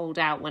all sold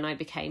out when I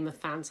became a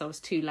fan, so I was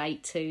too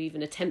late to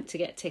even attempt to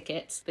get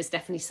tickets. But it's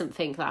definitely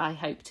something that I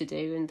hope to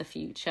do in the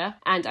future.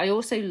 And I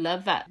also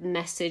love that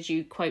message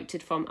you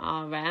quoted from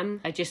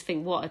RM. I just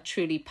think what a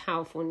truly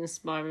powerful and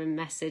inspiring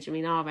message. I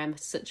mean, RM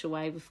has such a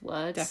way with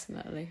words.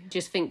 Definitely.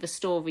 Just think the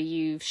story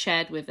you've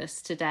shared with us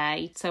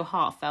today, so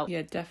heartfelt.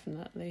 Yeah,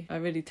 definitely.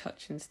 A really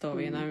touching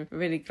story, and I'm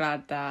really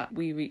glad that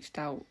we reached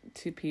out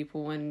to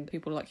people when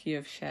people like you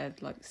have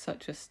shared like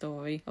such a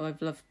story.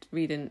 I've loved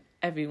reading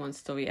everyone's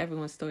story.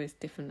 Everyone's story is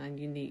different and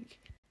unique.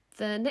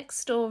 The next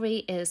story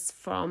is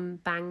from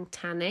Bang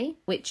Tani,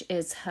 which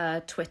is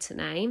her Twitter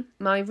name.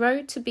 My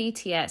road to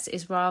BTS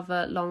is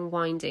rather long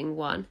winding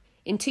one.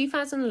 In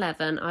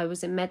 2011, I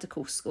was in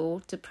medical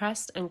school,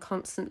 depressed and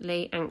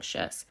constantly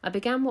anxious. I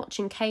began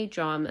watching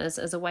K-dramas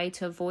as a way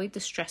to avoid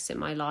the stress in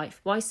my life.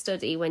 Why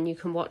study when you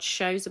can watch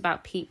shows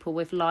about people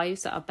with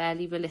lives that are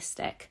barely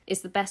realistic?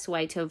 It's the best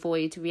way to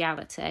avoid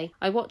reality.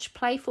 I watched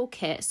Playful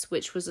Kiss,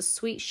 which was a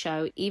sweet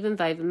show, even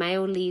though the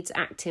male lead's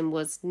acting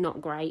was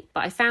not great.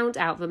 But I found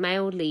out the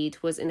male lead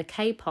was in a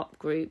K-pop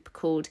group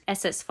called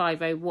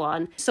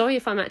SS501. Sorry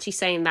if I'm actually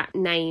saying that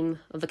name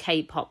of a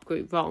K-pop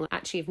group wrong. I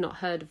actually have not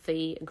heard of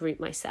the group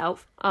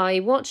myself.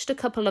 I watched a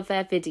couple of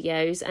their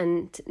videos,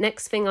 and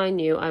next thing I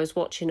knew, I was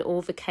watching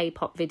all the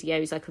K-pop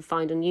videos I could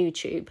find on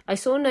YouTube. I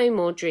saw No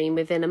More Dream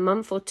within a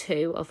month or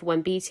two of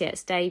when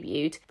BTS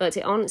debuted, but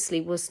it honestly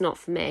was not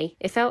for me.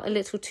 It felt a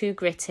little too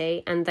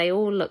gritty, and they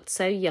all looked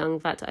so young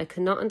that I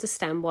could not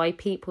understand why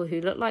people who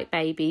looked like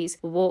babies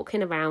were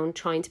walking around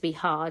trying to be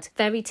hard.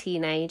 Very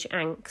teenage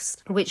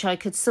angst, which I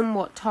could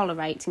somewhat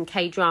tolerate in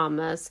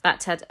K-dramas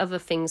that had other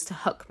things to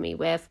hook me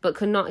with, but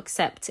could not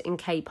accept in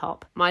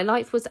K-pop. My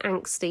life was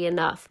angsty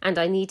enough, and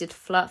I needed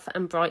fluff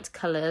and bright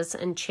colours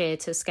and cheer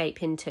to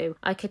escape into.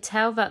 I could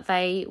tell that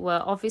they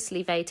were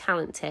obviously very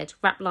talented.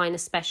 Rap Line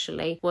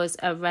especially was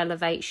a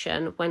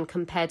revelation when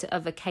compared to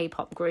other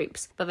K-pop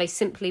groups, but they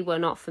simply were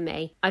not for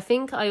me. I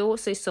think I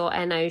also saw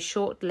NO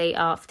shortly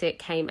after it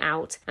came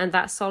out, and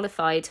that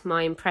solidified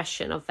my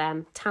impression of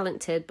them.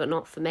 Talented, but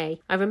not for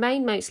me. I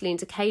remained mostly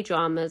into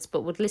K-dramas,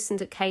 but would listen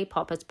to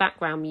K-pop as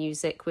background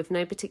music with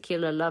no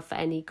particular love for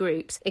any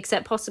groups,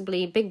 except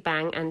possibly Big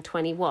Bang and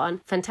 21.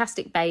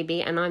 Fantastic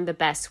Baby and I'm the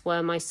Best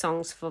were my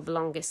songs for the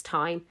longest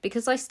time.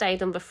 Because I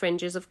stayed on the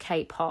fringes of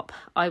K-pop,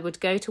 I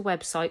would go to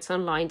websites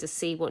online to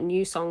see what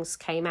new songs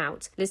came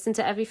out, listen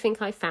to everything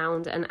I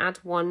found and add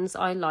ones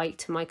I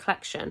liked to my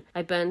collection.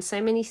 I burned so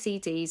many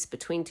CDs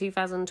between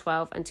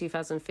 2012 and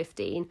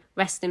 2015.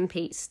 Rest in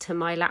peace to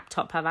my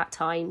laptop at that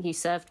time, you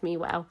served me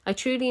well. I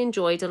truly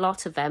enjoyed a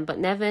lot of them, but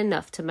never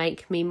enough to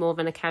make me more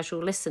than a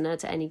casual listener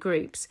to any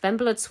groups. Then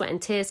Blood, Sweat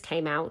and Tears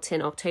came out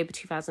in October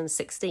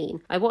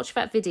 2016. I watched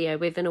that video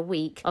within a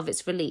week of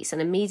its release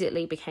and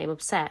immediately became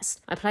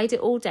obsessed. I played it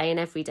all day and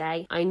every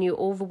day. I knew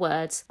all the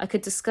words. I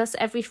could discuss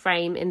every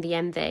frame in the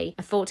MV.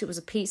 I thought it was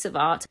a piece of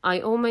art. I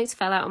almost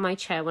fell out of my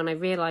chair when I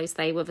realised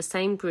they were the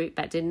same group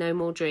that did No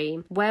More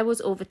Dream. Where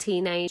was all the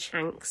teenage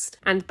angst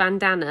and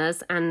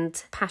bandanas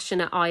and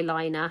passionate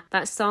eyeliner?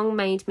 That song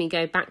made me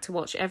go back to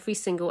watch every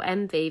single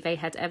MV they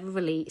had ever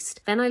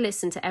released. Then I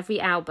listened to every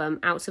album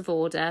out of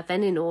order,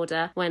 then in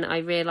order, when I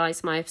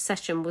realised my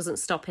obsession wasn't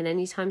stopping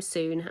anytime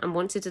soon and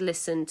wanted to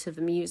listen to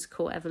the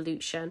musical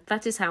evolution.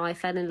 That is how I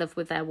fell in love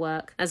with their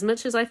work. As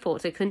much as I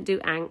thought I couldn't do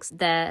angst,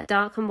 their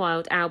Dark and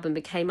Wild album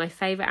became my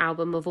favourite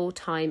album of all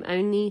time,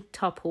 only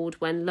toppled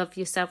when Love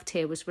Yourself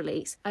Tear was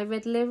released. I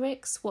read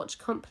lyrics, watched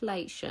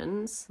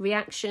compilations,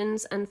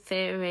 reactions and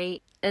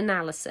theory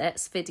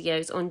analysis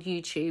videos on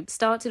YouTube,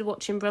 started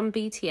watching Run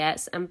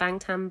BTS and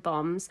Bangtan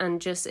Bombs and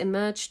just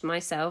immersed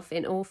myself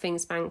in all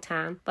things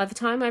Bangtan. By the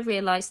time I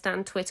realised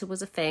Stan Twitter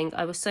was a thing,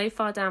 I was so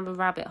far down the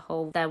rabbit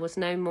hole there was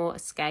no more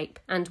escape.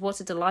 And what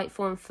a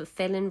delightful and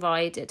fulfilling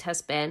ride it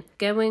has been.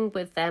 Going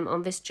with them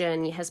on this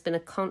journey has been a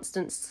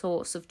constant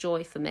source of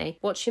joy for me.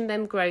 Watching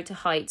them grow to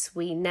heights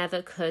we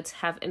never could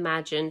have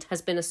imagined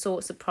has been a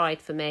source of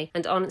pride for me,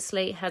 and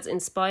honestly has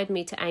inspired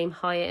me to aim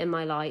higher in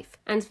my life.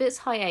 And this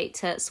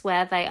hiatus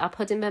where they are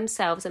putting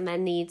themselves and their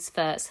needs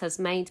first has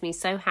made me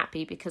so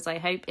happy, because I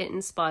hope it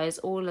inspires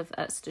all of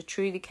us to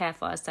truly care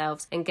for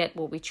ourselves and get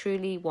what we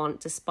truly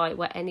want despite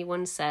what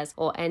anyone says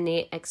or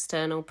any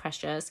external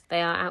pressures.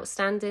 They are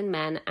outstanding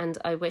men and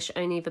I wish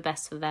only the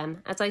best for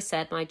them. As I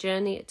said, my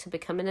journey to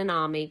becoming an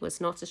ARMY was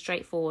not a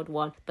straightforward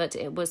one, but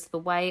it was the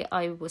way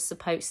I was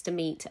supposed to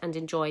meet and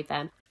enjoy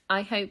them.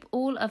 I hope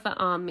all other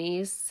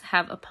ARMYs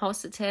have a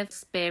positive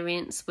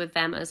experience with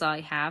them as I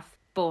have.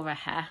 Bora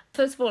Hair.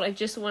 First of all, I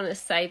just want to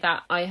say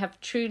that I have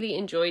truly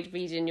enjoyed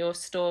reading your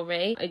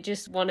story. I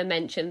just want to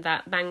mention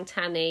that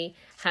Bangtani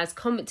has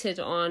commented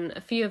on a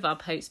few of our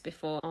posts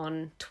before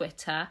on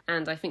Twitter,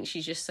 and I think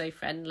she's just so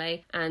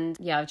friendly. And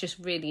yeah, I've just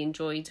really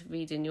enjoyed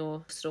reading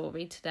your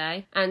story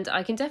today. And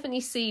I can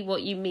definitely see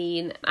what you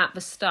mean at the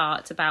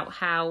start about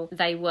how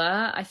they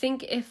were. I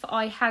think if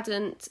I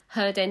hadn't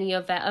heard any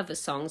of their other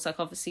songs, like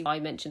obviously I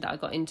mentioned that I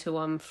got into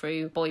them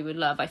through Boy With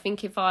Love, I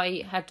think if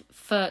I had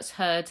first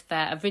heard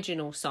their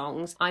original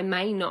songs, I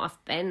may not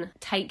have been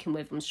taken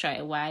with them straight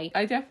away.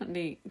 I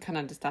definitely can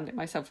understand it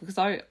myself, because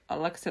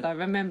I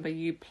remember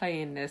you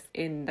playing this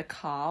in the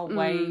car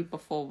way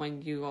before,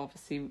 when you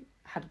obviously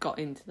had got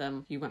into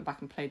them, you went back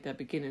and played their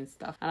beginning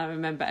stuff. And I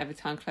remember every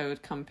time Chloe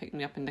would come pick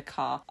me up in the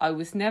car, I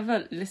was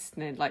never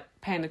listening, like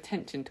paying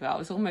attention to it. I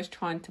was almost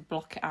trying to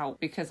block it out,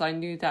 because I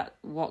knew that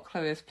what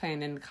Chloe was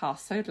playing in the car,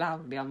 so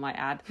loudly I might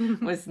add,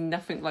 was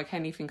nothing like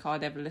anything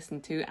I'd ever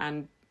listened to,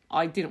 and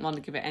I didn't want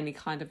to give it any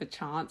kind of a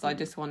chance. I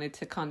just wanted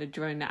to kind of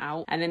drone it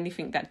out. And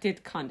anything that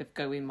did kind of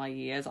go in my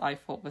ears, I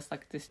thought was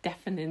like this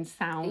deafening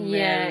sound.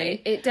 Yeah,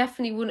 really. it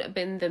definitely wouldn't have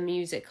been the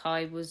music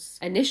I was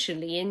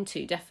initially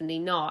into, definitely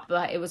not.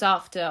 But it was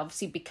after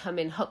obviously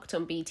becoming hooked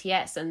on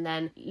BTS and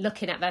then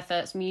looking at their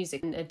first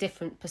music in a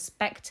different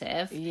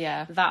perspective,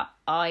 that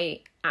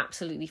I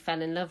absolutely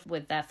fell in love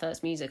with their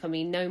first music. I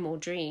mean, No More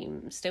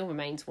Dream still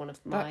remains one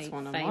of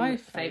my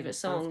favourite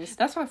songs.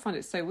 That's why I find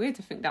it so weird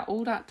to think that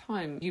all that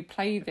time you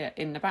played it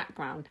in the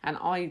background and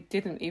I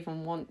didn't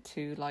even want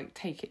to like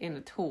take it in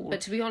at all. But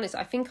to be honest,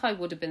 I think I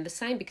would have been the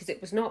same, because it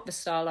was not the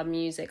style of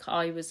music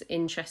I was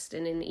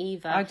interested in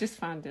either. I just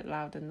found it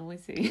loud and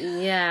noisy.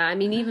 Yeah, I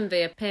mean, even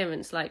the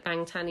appearance, like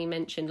Bangtani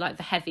mentioned, like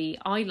the heavy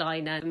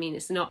eyeliner, I mean,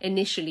 it's not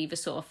initially the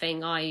sort of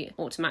thing I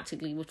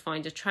automatically would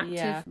find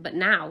attractive, but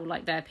now,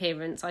 like their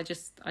appearance, I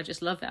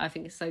just love it. I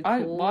think it's so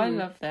cool. I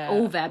love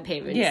all their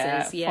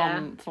appearances.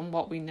 From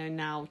what we know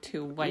now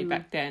to way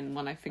back then,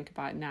 when I think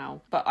about it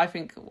now. But I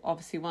think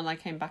obviously when I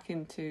came back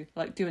into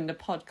like doing the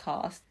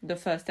podcast, the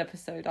first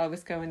episode, I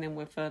was going in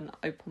with an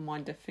open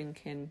mind of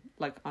thinking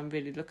like I'm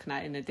really looking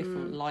at it in a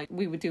different light.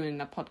 We were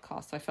doing a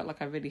podcast, so I felt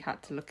like I really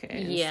had to look at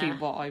it and see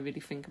what I really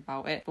think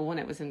about it. But when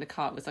it was in the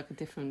car, it was like a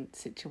different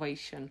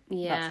situation.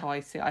 That's how I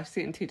see it. I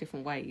see it in two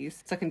different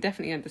ways, so I can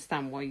definitely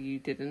understand why you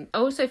didn't. I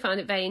also found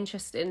it very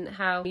interesting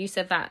how you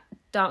said that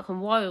Dark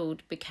and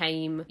Wild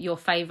became your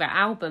favourite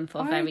album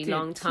for a very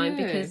long time,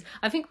 because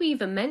I think we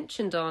even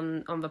mentioned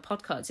on the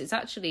podcast, it's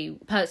actually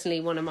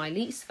personally one of my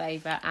least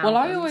favourite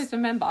albums.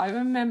 Well, I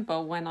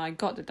remember when I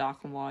got the Dark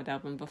and Wild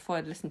album, before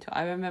I'd listened to it,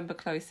 I remember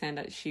Chloe saying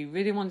that she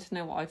really wanted to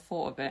know what I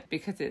thought of it,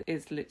 because it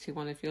is literally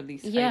one of your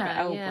least favourite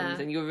albums,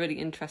 and you're really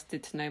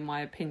interested to know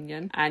my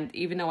opinion. And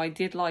even though I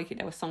did like it,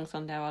 there were songs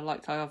on there I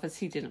liked. I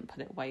obviously didn't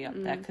put it way up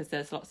there, because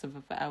there's lots of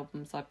other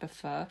albums I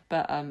prefer.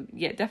 But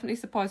yeah, it definitely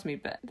surprised me.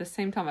 But at the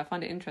same time, I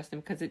find it interesting,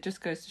 because it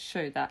just goes to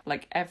show that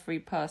like every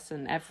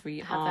person,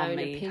 every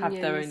army have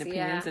their own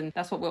opinions, and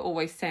that's what we're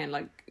always saying.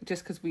 Like,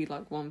 just because we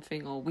like one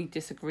thing or we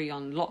disagree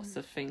on lots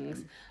of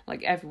things,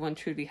 like everyone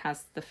truly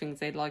has the things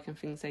they like and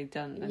things they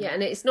don't.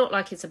 And it's not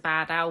like it's a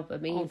bad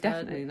album either. Oh,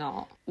 definitely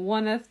not.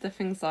 One of the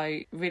things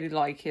I really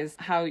like is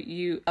how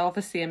you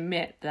obviously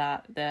admit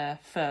that their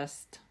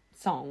first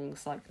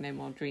songs like No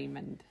More Dream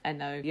and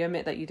N.O., you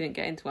admit that you didn't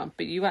get into them,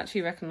 but you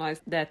actually recognise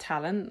their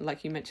talent,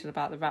 like you mentioned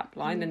about the rap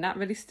line, and that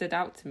really stood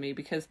out to me,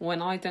 because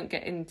when I don't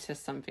get into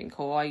something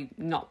or I'm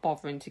not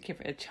bothering to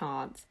give it a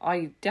chance,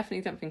 I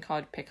definitely don't think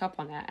I'd pick up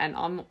on it. And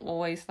I'm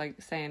always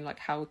like saying like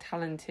how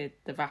talented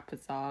the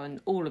rappers are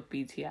and all of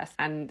BTS,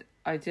 and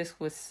I just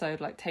was so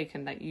like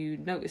taken that you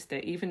noticed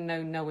it, even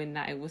though knowing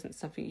that it wasn't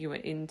something you were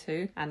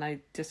into. And I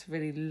just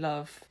really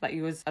love that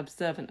you was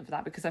observant of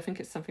that, because I think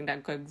it's something that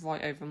would go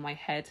right over my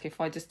head. If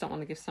I just don't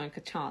want to give something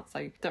a chance,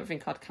 I don't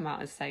think I'd come out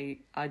and say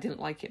I didn't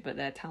like it but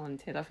they're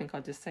talented. I think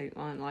I'd just say I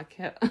don't like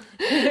it.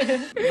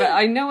 But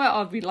I know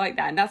I'd be like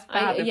that, and that's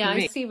bad for me.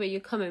 I see where you're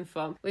coming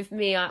from. With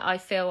me, I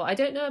feel, I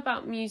don't know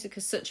about music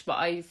as such, but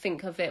I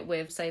think of it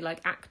with, say,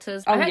 like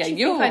actors. Oh yeah,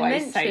 you're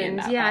always saying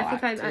that. Yeah, I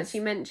think actors. I actually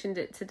mentioned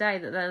it today,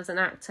 that there was an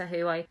actor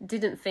who I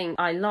didn't think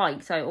I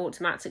liked. I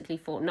automatically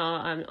thought, no,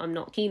 I'm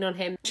not keen on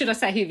him. Should I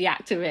say who the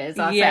actor is?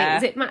 I'll say,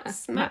 is it Matt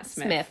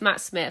Smith? Matt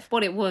Smith.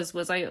 What it was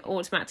I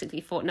automatically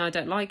thought, no, I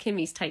don't like him.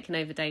 He's taken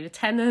over David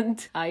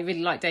Tennant. I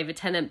really liked David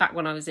Tennant back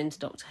when I was into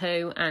Doctor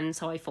Who, and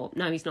so I thought,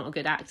 no, he's not a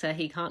good actor.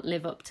 He can't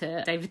live up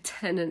to David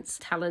Tennant's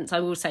talents. I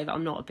will say that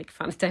I'm not a big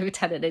fan of David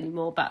Tennant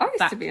anymore, but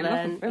back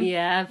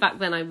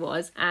then I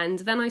was. And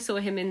then I saw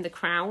him in The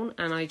Crown,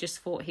 and I just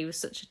thought he was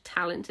such a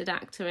talented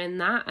actor in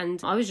that,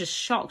 and I was just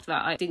shocked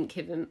that I didn't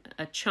give him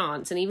a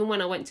chance. And even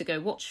when I went to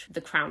go watch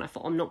The Crown, I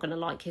thought, I'm not going to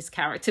like his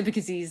character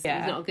because he's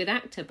not a good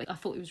actor, but I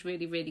thought he was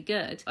really, really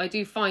good. I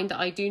do find that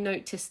I do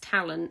notice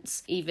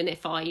talents even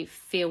if I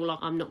feel like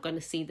I'm not going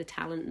to see the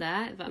talent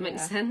there, if that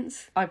makes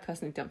sense. I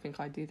personally don't think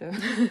I do though.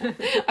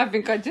 I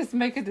think I just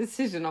make a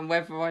decision on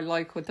whether I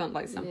like or don't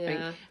like something,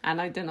 and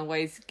I don't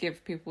always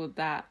give people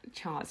that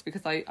chance,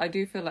 because I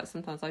do feel like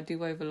sometimes I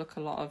do overlook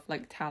a lot of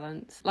like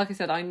talents. Like I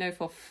said, I know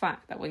for a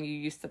fact that when you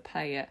used to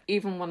play it,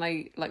 even when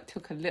I like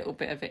took a little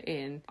bit of it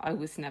in, I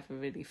was never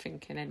really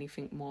thinking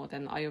anything more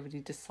than I already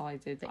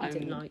decided that you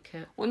didn't like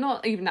it. Well,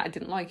 not even that I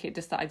didn't like it,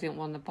 just that I didn't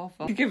want to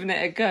bother giving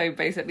it a go,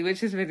 basically,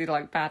 which is really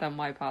like bad on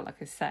my part,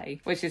 like I say,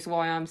 which is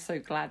why I'm so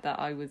glad that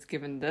I was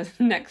given the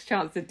next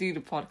chance to do the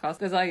podcast,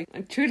 because I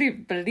truly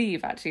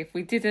believe actually if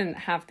we didn't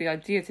have the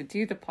idea to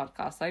do the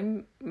podcast,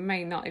 I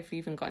may not have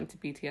even got into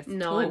BTS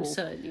at all. I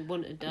certainly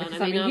wouldn't have done.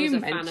 Because, I was you a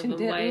fan of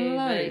them way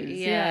loads,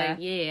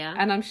 yeah.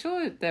 And I'm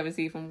sure there was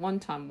even one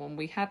time when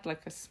we had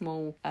like a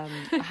small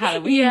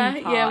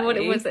Halloween party. What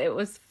it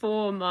was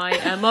for my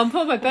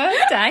for my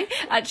birthday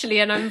actually,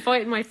 and I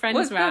invited my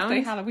friends round.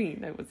 Birthday Halloween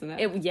though, wasn't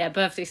it?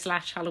 Birthday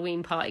 /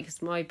 Halloween party,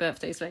 because my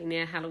birthday's very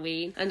near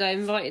Halloween, and I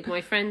invited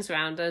my friends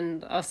round,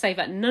 and I'll say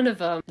that none of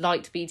them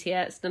liked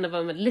BTS, none of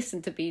them had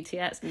listened to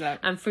BTS,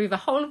 and through the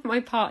whole of my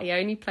party I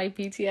only played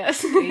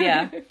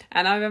BTS.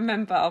 And I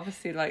remember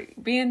obviously like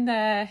being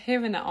there,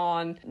 hearing it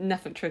on,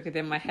 nothing triggered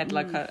in my head.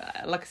 Like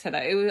I said,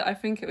 I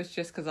think it was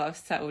just because I was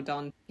settled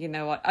on,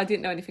 I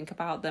didn't know anything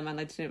about them and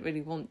I didn't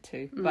really want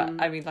to, but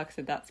I mean, like I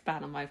said, that's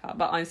bad on my part,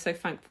 but I'm so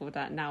thankful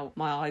that now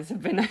my eyes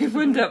have been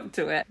opened up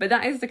to it. But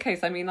that is the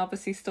case. I mean,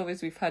 obviously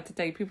stories we've heard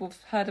today, people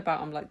have heard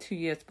about them like 2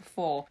 years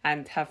before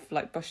and have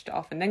like brushed it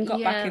off and then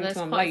got back into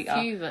them later. Yeah, there's quite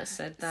a few that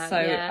said that. So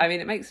I mean,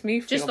 it makes me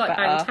feel just like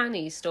better.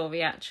 Bangtani's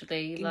story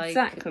actually,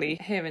 exactly,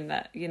 hearing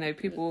that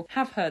people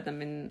have heard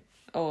them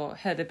or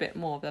heard a bit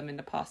more of them in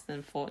the past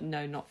and thought,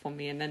 no, not for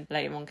me, and then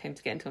later on came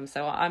to get into them.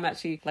 So I'm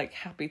actually like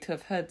happy to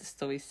have heard the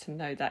stories to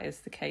know that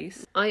is the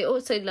case. I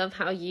also love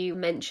how you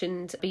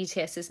mentioned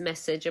BTS's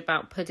message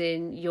about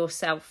putting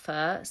yourself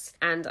first,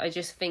 and I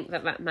just think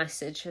that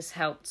message has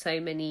helped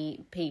so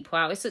many people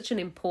out. It's such an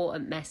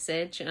important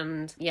message,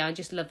 and I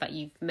just love that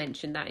you've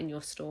mentioned that in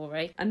your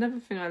story.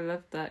 Another thing I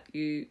love that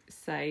you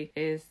say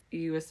is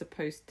you were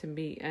supposed to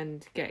meet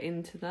and get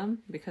into them,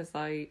 because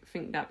I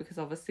think that because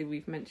obviously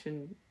we've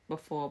mentioned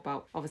before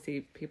about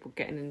obviously people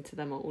getting into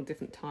them at all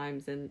different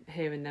times and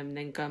hearing them and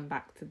then going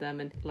back to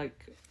them and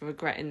like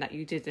regretting that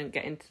you didn't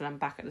get into them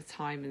back at the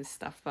time and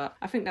stuff. But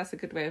I think that's a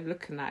good way of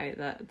looking at it,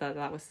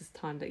 that was this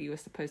time that you were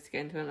supposed to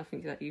get into it, and I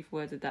think that you've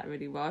worded that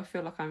really well. I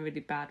feel like I'm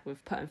really bad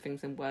with putting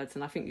things in words,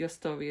 and I think your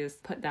story is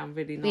put down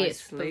really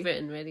nicely. It's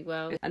written really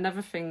well.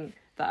 Another thing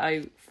that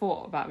I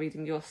thought about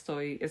reading your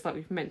story is, like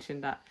we've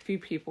mentioned, that a few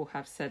people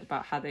have said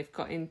about how they've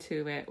got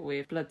into it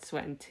with Blood,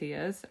 Sweat and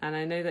Tears. And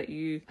I know that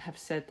you have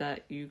said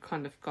that you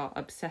kind of got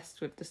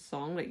obsessed with the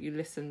song, like you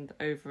listened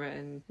over it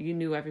and you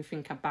knew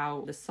everything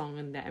about the song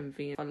and the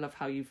MV. I love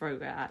how you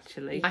wrote it,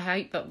 actually. I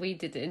hope that we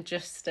did it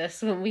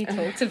injustice when we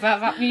talked about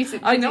that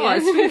music video. I know, I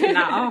was thinking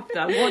that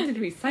after. What did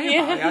we say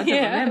about it? I don't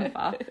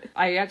remember.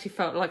 I actually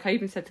felt like, I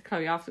even said to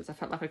Chloe afterwards, I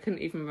felt like I couldn't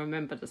even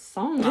remember the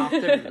song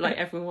after like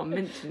everyone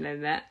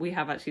mentioning it. We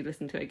have actually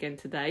listened to it again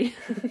today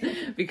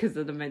because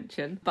of the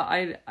mention. But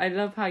I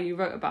love how you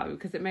wrote about it,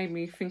 because it made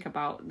me think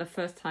about the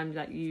first time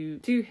that you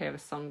do hear a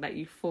song that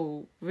you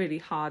fall really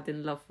hard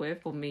in love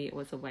with. For me, it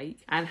was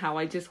Awake, and how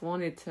I just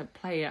wanted to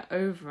play it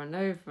over and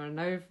over and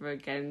over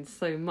again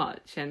so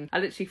much. And I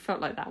literally felt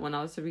like that when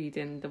I was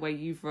reading the way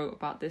you wrote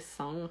about this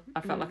song.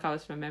 I felt like I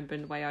was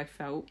remembering the way I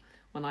felt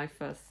when I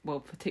first,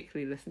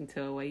 particularly listened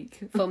to Awake.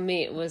 For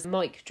me, it was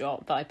Mic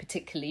Drop that I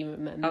particularly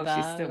remember. Oh,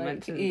 she still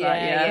mentions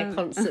that, yeah.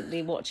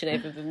 Constantly watching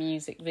over the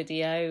music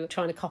video,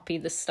 trying to copy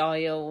the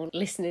style,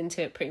 listening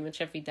to it pretty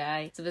much every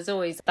day. So there's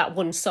always that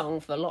one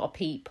song for a lot of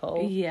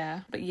people.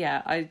 Yeah, but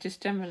yeah, I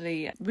just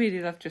generally really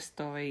loved your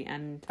story,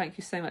 and thank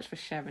you so much for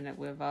sharing it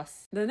with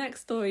us. The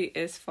next story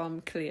is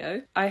from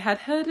Cleo. I had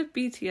heard of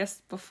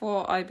BTS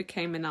before I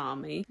became an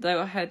ARMY,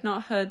 though I had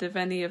not heard of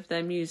any of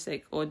their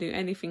music or knew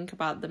anything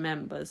about the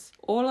members.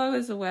 All I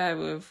was aware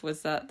of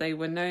was that they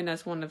were known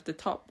as one of the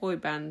top boy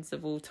bands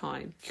of all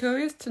time.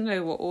 Curious to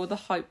know what all the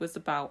hype was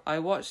about, I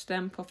watched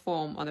them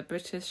perform on a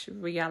British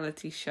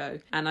reality show,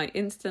 and I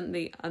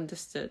instantly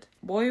understood.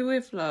 Boy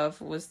With Love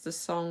was the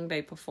song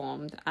they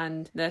performed,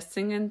 and their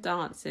singing,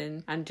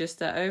 dancing, and just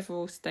their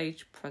overall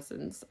stage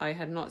presence, I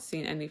had not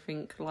seen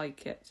anything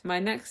like it. My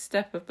next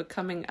step of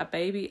becoming a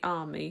baby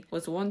ARMY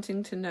was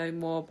wanting to know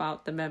more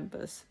about the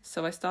members,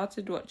 so I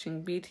started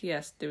watching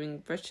BTS doing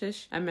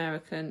British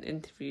American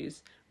interviews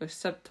with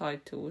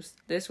subtitles.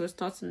 This was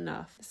not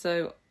enough,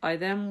 so I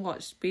then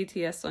watched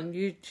BTS on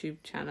YouTube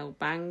channel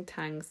Bang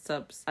Tang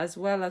Subs, as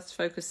well as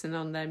focusing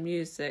on their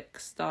music,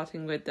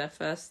 starting with their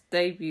first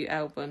debut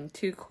album,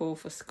 Too Cool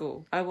for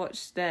School. I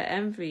watched their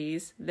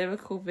MVs,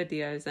 lyrical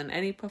videos and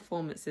any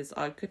performances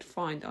I could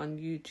find on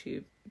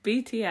YouTube.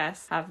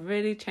 BTS have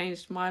really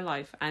changed my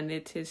life, and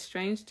it is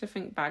strange to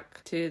think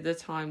back to the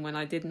time when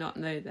I did not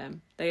know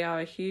them. They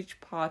are a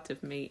huge part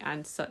of me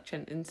and such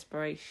an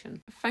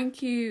inspiration.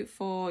 Thank you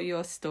for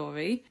your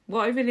story.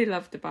 What I really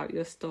loved about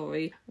your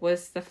story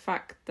was the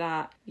fact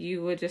that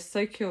you were just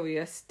so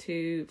curious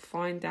to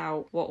find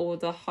out what all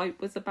the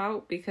hype was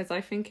about, because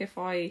I think if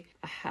I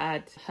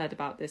had heard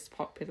about this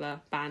popular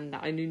band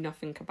that I knew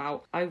nothing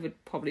about, I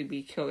would probably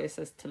be curious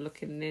as to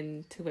looking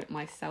into it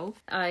myself.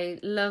 I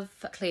love,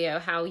 Cleo,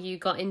 how you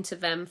got into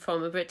them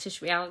from a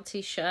British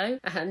reality show,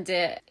 and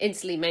it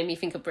instantly made me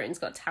think of Britain's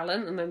Got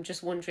Talent, and I'm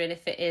just wondering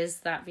if it is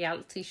that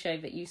reality show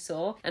that you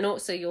saw, and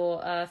also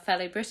your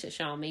fellow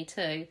British ARMY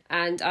too.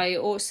 And I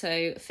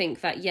also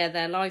think that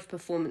their live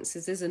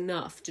performances is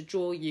enough to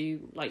draw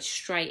you like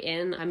straight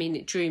in. I mean,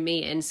 it drew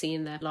me in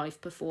seeing their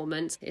live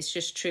performance. It's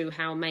just true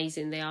how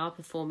amazing they are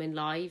performing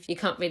live. You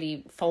can't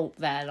really fault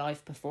their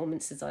live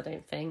performances, I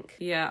don't think.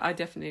 Yeah, I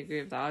definitely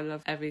agree with that. I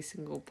love every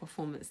single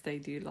performance they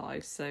do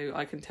live, so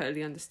I can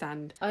totally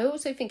understand. I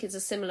also think it's a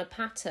similar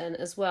pattern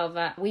as well,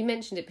 that we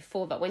mentioned it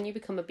before, that when you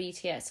become a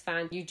BTS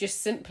fan, you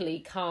just simply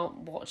can't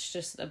watch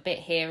just a bit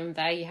here and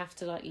there. You have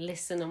to like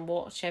listen and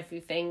watch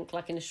everything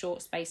like in a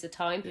short space of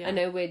time. I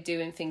know we're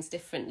doing things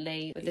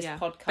differently with this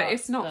podcast, but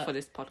it's not for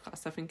this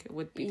podcast. I think it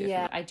would be different.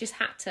 Yeah, I just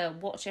had to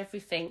watch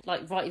everything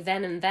like right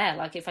then and there.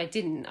 Like if I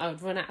didn't, I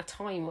would run out of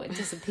time or it'd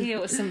disappear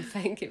or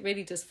something. It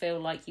really does feel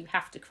like you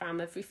have to cram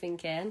everything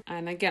in.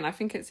 And again, I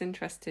think it's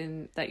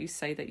interesting that you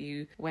say that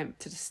you went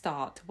to the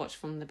start to watch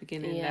from the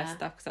beginning their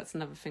stuff, because that's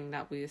another thing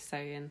that we were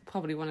saying.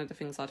 Probably one of the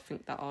things I'd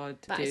think that I'd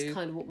do. That is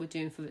kind of what we're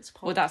doing for this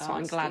podcast. Well, that's what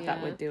I'm glad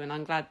that we're doing.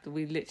 I'm glad that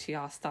we literally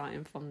are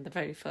starting from the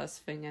very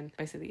first thing, and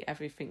basically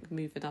everything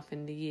moving up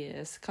in the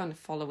years, kind of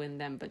following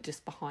them but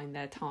just behind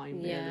their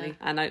time, really.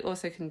 And I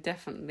also can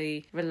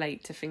definitely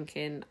relate to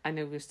thinking, I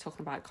know we was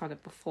talking about kind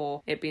of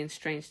before, it being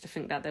strange to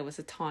think that there was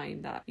a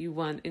time that you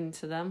weren't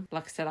into them.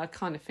 Like I said, I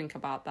kind of think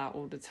about that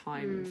all the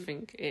time and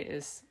think it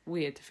is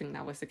weird to think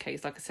that was the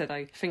case. Like I said,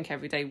 I think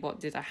every day, what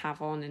did I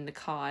have on in the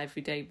car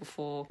every day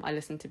before I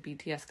listened to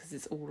BTS, because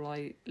it's all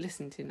I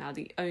listen to now,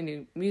 the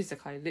only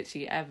music I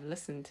literally ever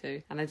listen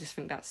to, and I just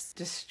think that's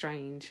just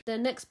strange. The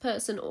next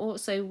person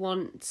also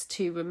wants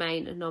to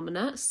remain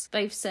anonymous.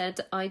 They've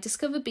said, I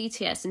discovered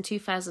BTS in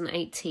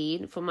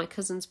 2018 from my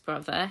cousin's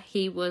brother.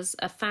 He was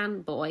a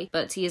fanboy,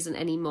 but he isn't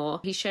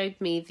anymore. He showed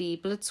me the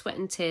Blood, Sweat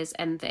and Tears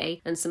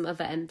MV and some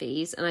other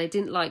MVs, and I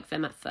didn't like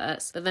them at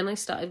first, but then I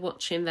started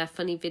watching their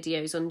funny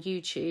videos on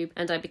YouTube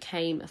and I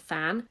became a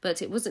fan.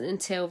 But it wasn't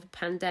until the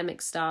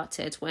pandemic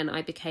started when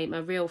I became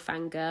a real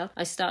fangirl.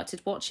 I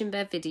started watching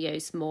their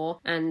videos more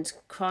and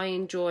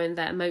crying enjoying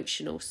their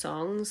emotional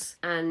songs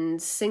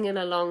and singing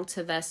along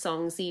to their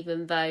songs,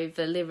 even though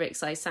the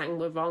lyrics I sang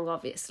were wrong,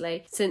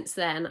 obviously. Since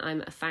then,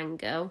 I'm a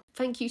fangirl.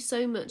 Thank you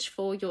so much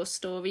for your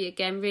story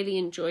again. Really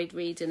enjoyed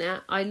reading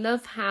it. I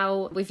love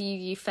how with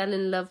you fell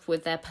in love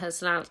with their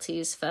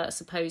personalities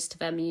first opposed to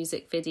their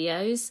music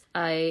videos.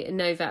 I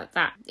know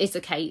that is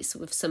the case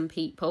with some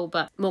people,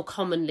 but more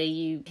commonly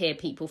you hear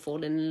people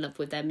falling in love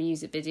with their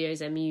music videos,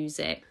 their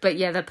music. But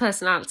yeah, their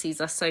personalities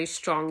are so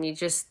strong, you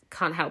just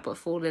can't help but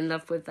fall in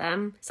love with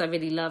them. So I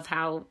really love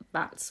how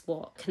that's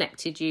what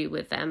connected you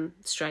with them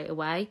straight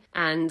away.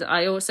 And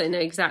I also know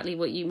exactly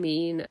what you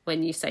mean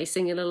when you say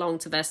singing along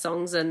to their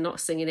songs and not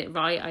singing it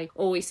right. I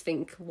always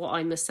think what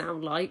I must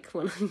sound like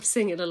when I'm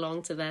singing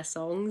along to their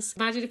songs.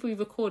 Imagine if we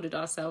recorded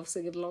ourselves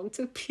singing along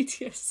to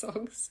BTS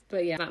songs.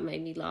 But yeah, that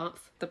made me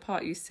laugh. The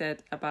part you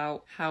said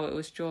about how it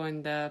was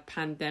during the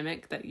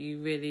pandemic that you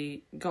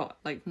really got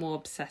like more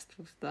obsessed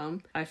with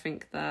them, I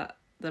think that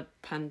the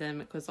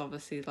pandemic was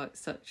obviously like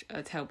such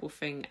a terrible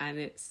thing, and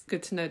it's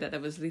good to know that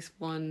there was at least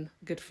one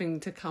good thing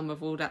to come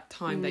of all that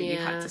time that you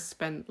had to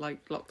spend like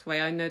locked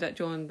away. I know that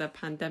during the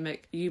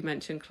pandemic, you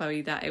mentioned,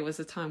 Chloe, that it was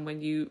a time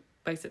when you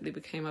basically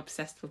became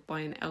obsessed with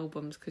buying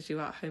albums because you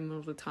were at home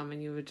all the time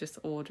and you were just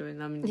ordering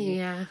them, and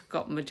you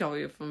got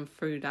majority of them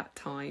through that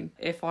time.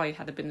 If I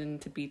had been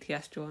into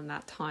BTS during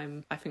that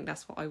time, I think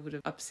that's what I would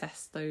have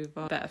obsessed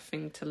over. Better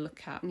thing to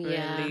look at,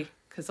 really.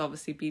 Because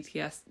obviously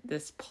BTS,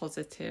 this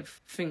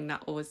positive thing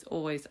that was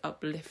always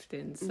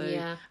uplifting.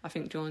 So I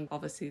think during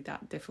obviously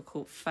that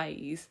difficult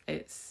phase,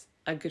 it's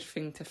a good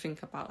thing to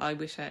think about. I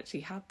wish I actually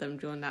had them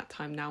during that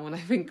time now when I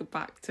think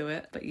back to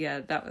it. But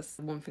yeah, that was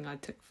one thing I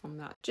took from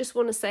that. Just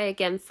want to say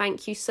again,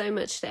 thank you so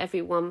much to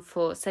everyone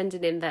for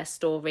sending in their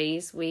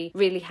stories. We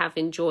really have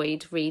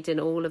enjoyed reading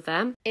all of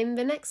them. In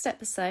the next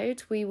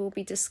episode, we will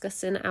be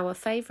discussing our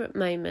favourite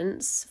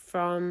moments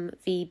from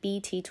the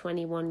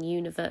BT21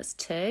 Universe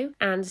 2.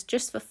 And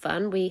just for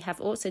fun, we have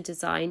also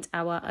designed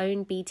our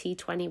own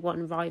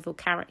BT21 rival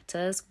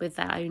characters with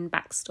their own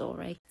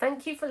backstory.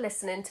 Thank you for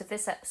listening to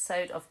this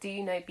episode of Do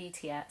You Know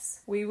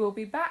BTS? We will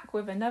be back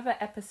with another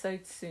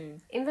episode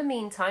soon. In the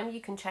meantime, you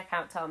can check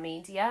out our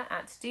media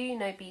at Do You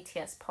Know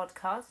BTS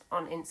Podcast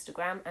on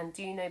Instagram and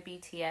Do You Know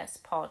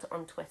BTS Pod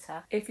on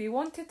Twitter. If you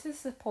wanted to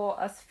support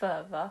us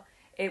further,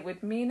 it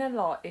would mean a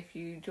lot if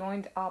you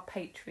joined our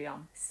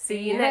Patreon.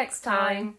 See you next time.